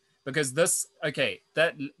O. Because this, okay,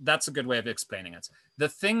 that's a good way of explaining it. The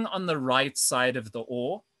thing on the right side of the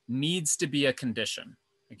or needs to be a condition,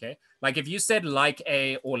 okay? Like if you said like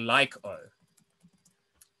A or like O,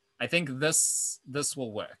 I think this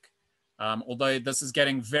will work. Although this is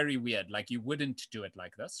getting very weird, like you wouldn't do it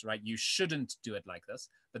like this, right? You shouldn't do it like this,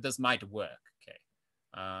 but this might work, okay?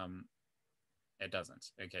 It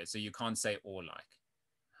doesn't, okay? So you can't say or like,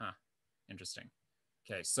 huh, interesting.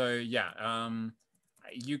 Okay, so yeah,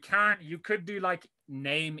 you could do like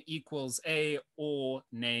name equals A or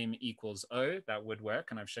name equals O, that would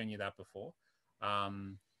work, and I've shown you that before.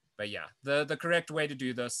 But yeah, the correct way to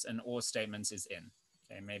do this in or statements is in.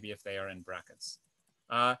 Okay, maybe if they are in brackets.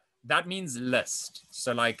 That means list.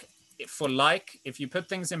 So like for like, if you put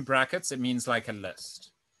things in brackets, it means like a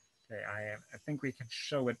list. Okay, I think we can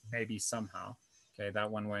show it maybe somehow. Okay,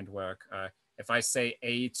 that one won't work. If I say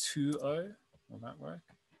A2O, will that work?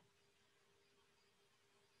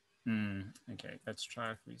 Okay, let's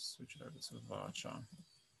try if we switch it over to varchar.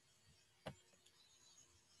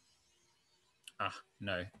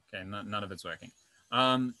 No, okay, none of it's working.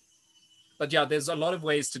 But yeah, there's a lot of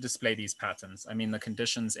ways to display these patterns. I mean, the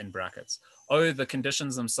conditions in brackets. Oh, the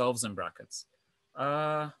conditions themselves in brackets.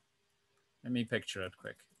 Let me picture it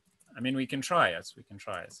quick. I mean, we can try it.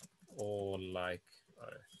 Or like,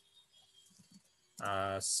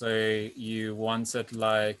 so you want it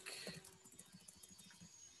like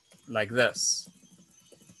this.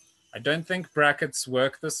 I don't think brackets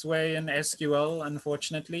work this way in SQL,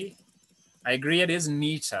 unfortunately. I agree it is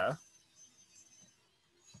neater,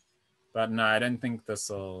 but no, I don't think this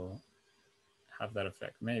will have that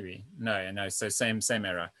effect. Maybe. No, so same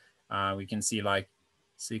error. We can see like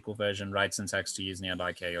SQL version, right syntax to use near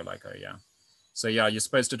like A or like O, yeah. So yeah, you're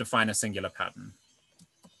supposed to define a singular pattern.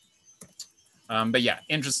 But yeah,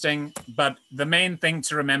 interesting. But the main thing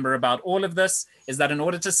to remember about all of this is that in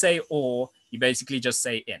order to say or, you basically just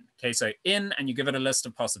say in. Okay, so in, and you give it a list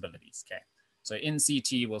of possibilities. Okay, so in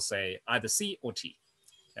CT, we'll say either C or T.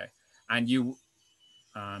 Okay, and you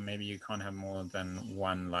maybe you can't have more than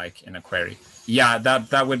one like in a query. Yeah,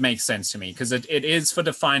 that would make sense to me because it is for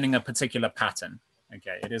defining a particular pattern.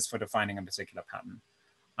 Okay, it is for defining a particular pattern.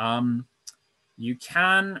 You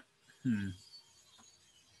can,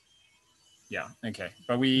 yeah, okay,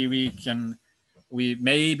 but we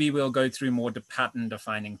maybe we'll go through more pattern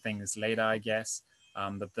defining things later, I guess.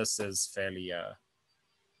 But this is fairly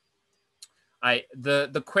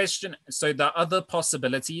the question, so the other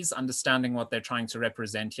possibilities, understanding what they're trying to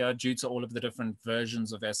represent here, due to all of the different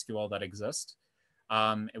versions of SQL that exist,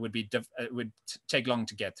 it would take long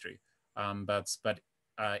to get through. But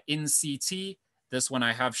in CT, this one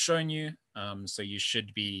I have shown you, so you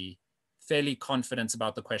should be fairly confident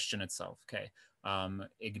about the question itself. Okay,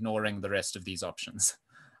 ignoring the rest of these options.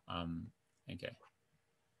 Okay,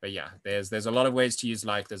 but yeah, there's a lot of ways to use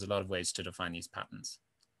like. There's a lot of ways to define these patterns.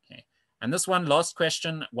 Okay. And this one, last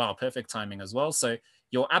question, wow, perfect timing as well. So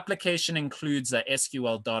your application includes a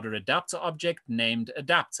SQL data adapter object named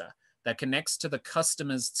adapter that connects to the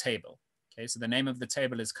customers table. Okay, so the name of the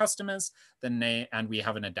table is customers, and we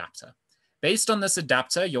have an adapter. Based on this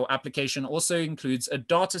adapter, your application also includes a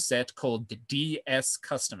data set called DS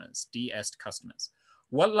customers, DS customers.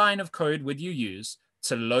 What line of code would you use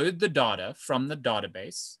to load the data from the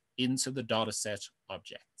database into the dataset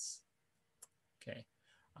objects? Okay.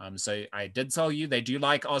 So I did tell you they do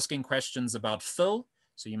like asking questions about fill,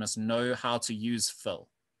 so you must know how to use fill.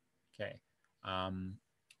 Okay.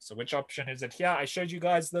 So which option is it here? I showed you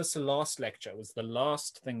guys this last lecture. It was the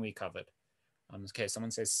last thing we covered. Okay, someone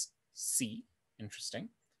says C. Interesting.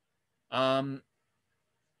 Anyone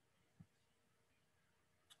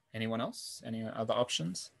else? Any other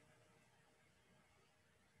options?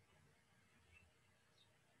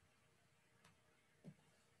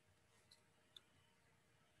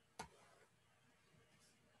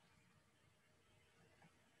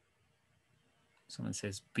 Someone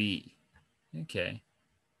says B. Okay.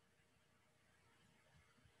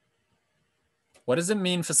 What does it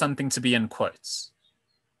mean for something to be in quotes?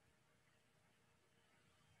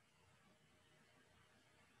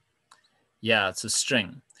 Yeah, it's a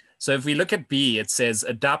string. So if we look at B, it says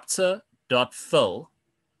adapter.fill,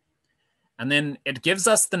 and then it gives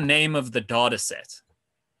us the name of the data set,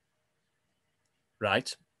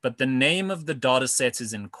 right? But the name of the data set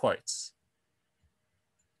is in quotes.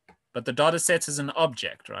 But the data set is an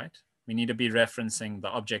object, right? We need to be referencing the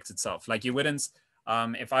object itself. Like you wouldn't,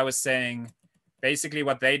 if I was saying, basically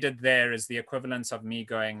what they did there is the equivalent of me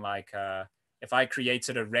going like, if I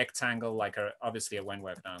created a rectangle, like obviously it won't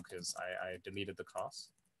work now because I deleted the class.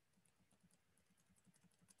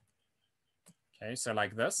 Okay, so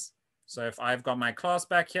like this. So if I've got my class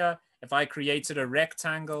back here, if I created a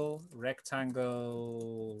rectangle, rects,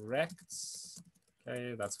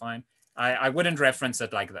 okay, that's fine. I wouldn't reference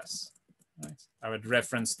it like this, right? I would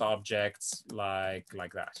reference the objects like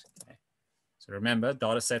that. Okay. So remember,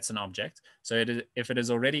 data set's an object. So if it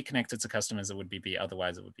is already connected to customers, it would be B.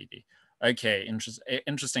 Otherwise, it would be D. Okay,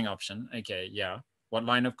 interesting option. Okay, yeah. What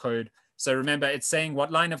line of code? So remember, it's saying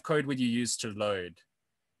what line of code would you use to load?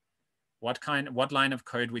 What line of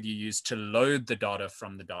code would you use to load the data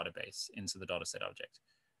from the database into the dataset object?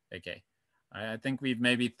 Okay, I think we've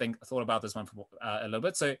maybe thought about this one for a little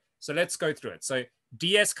bit. So let's go through it. So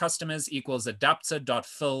DS customers equals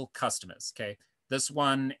adapter.fill customers. Okay, this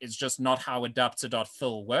one is just not how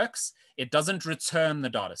adapter.fill works. It doesn't return the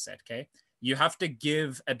data set. Okay, you have to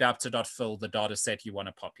give adapter.fill the data set you want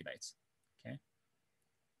to populate. Okay.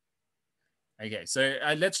 Okay, so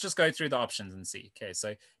let's just go through the options and see. Okay,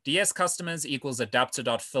 so DS customers equals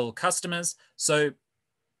adapter.fill customers. So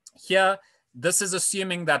here, this is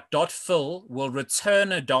assuming that .fill will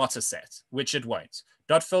return a data set, which it won't.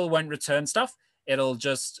 .fill won't return stuff. It'll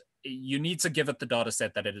just, you need to give it the data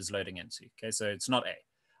set that it is loading into. Okay, so it's not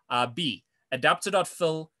A. B,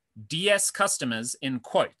 adapter.fill DS customers in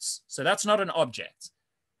quotes. So that's not an object.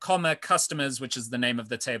 Comma customers, which is the name of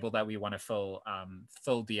the table that we want to fill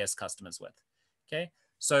DS customers with. Okay,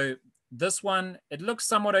 so this one, it looks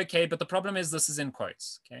somewhat okay, but the problem is this is in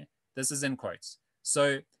quotes. Okay, this is in quotes.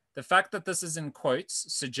 So the fact that this is in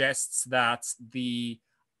quotes suggests that the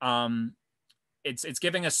it's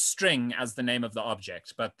giving a string as the name of the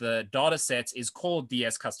object, but the data set is called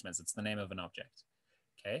DS customers. It's the name of an object.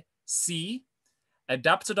 Okay, C,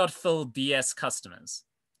 adapter.fill DS customers.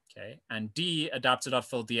 Okay, and D,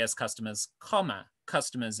 adapter.fill DS customers, comma,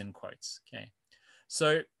 customers in quotes. Okay,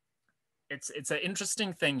 so it's an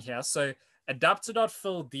interesting thing here. So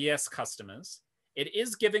adapter.fill DS customers, it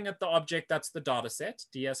is giving it the object that's the data set,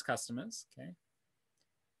 DS customers. Okay.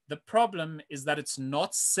 The problem is that it's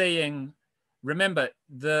not saying, remember,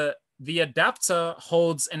 the the adapter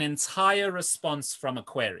holds an entire response from a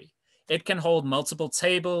query. It can hold multiple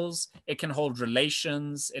tables. It can hold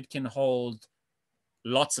relations. It can hold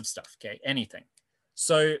lots of stuff, okay, anything.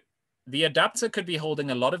 So the adapter could be holding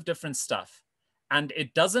a lot of different stuff, and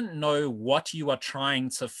it doesn't know what you are trying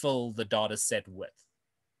to fill the data set with,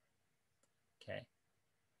 okay?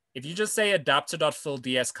 If you just say adapter.fill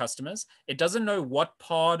DS customers, it doesn't know what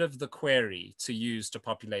part of the query to use to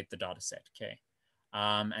populate the data set, okay?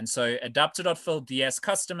 And so adapter.fill DS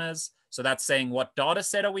customers, so that's saying what data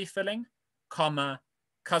set are we filling, comma,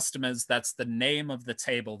 customers, that's the name of the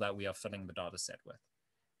table that we are filling the data set with.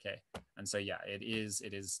 Okay, and so yeah, it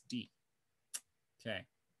is D. Okay,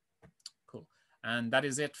 cool. And that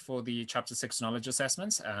is it for the chapter 6 knowledge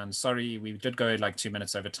assessments. And sorry, we did go like 2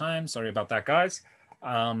 minutes over time. Sorry about that, guys.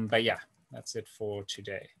 But yeah, that's it for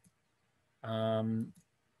today.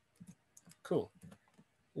 Cool.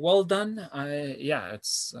 Well done. Yeah,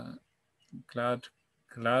 it's glad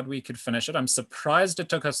we could finish it. I'm surprised it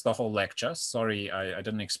took us the whole lecture. Sorry, I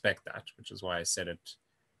didn't expect that, which is why I said it.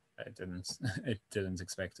 I didn't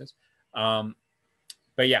expect it.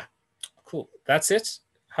 But yeah, cool. That's it.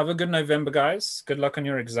 Have a good November, guys. Good luck on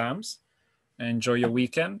your exams. Enjoy your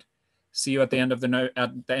weekend. See you at the end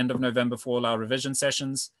of November for all our revision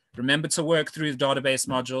sessions. Remember to work through the database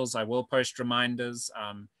modules. I will post reminders.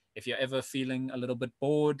 If you're ever feeling a little bit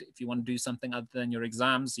bored, if you want to do something other than your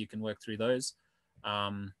exams, you can work through those.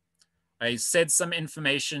 I said some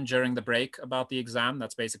information during the break about the exam.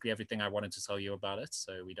 That's basically everything I wanted to tell you about it,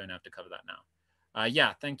 so we don't have to cover that now.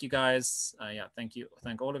 Yeah, thank you, guys. Yeah, thank you.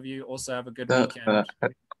 Thank all of you. Also have a good weekend.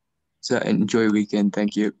 So enjoy your weekend.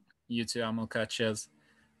 Thank you. You too, Amilcar. Cheers.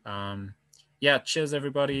 Yeah, cheers,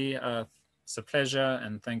 everybody. It's a pleasure,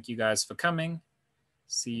 and thank you guys for coming.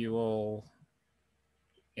 See you all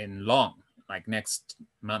in long, like next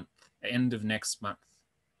month, end of next month.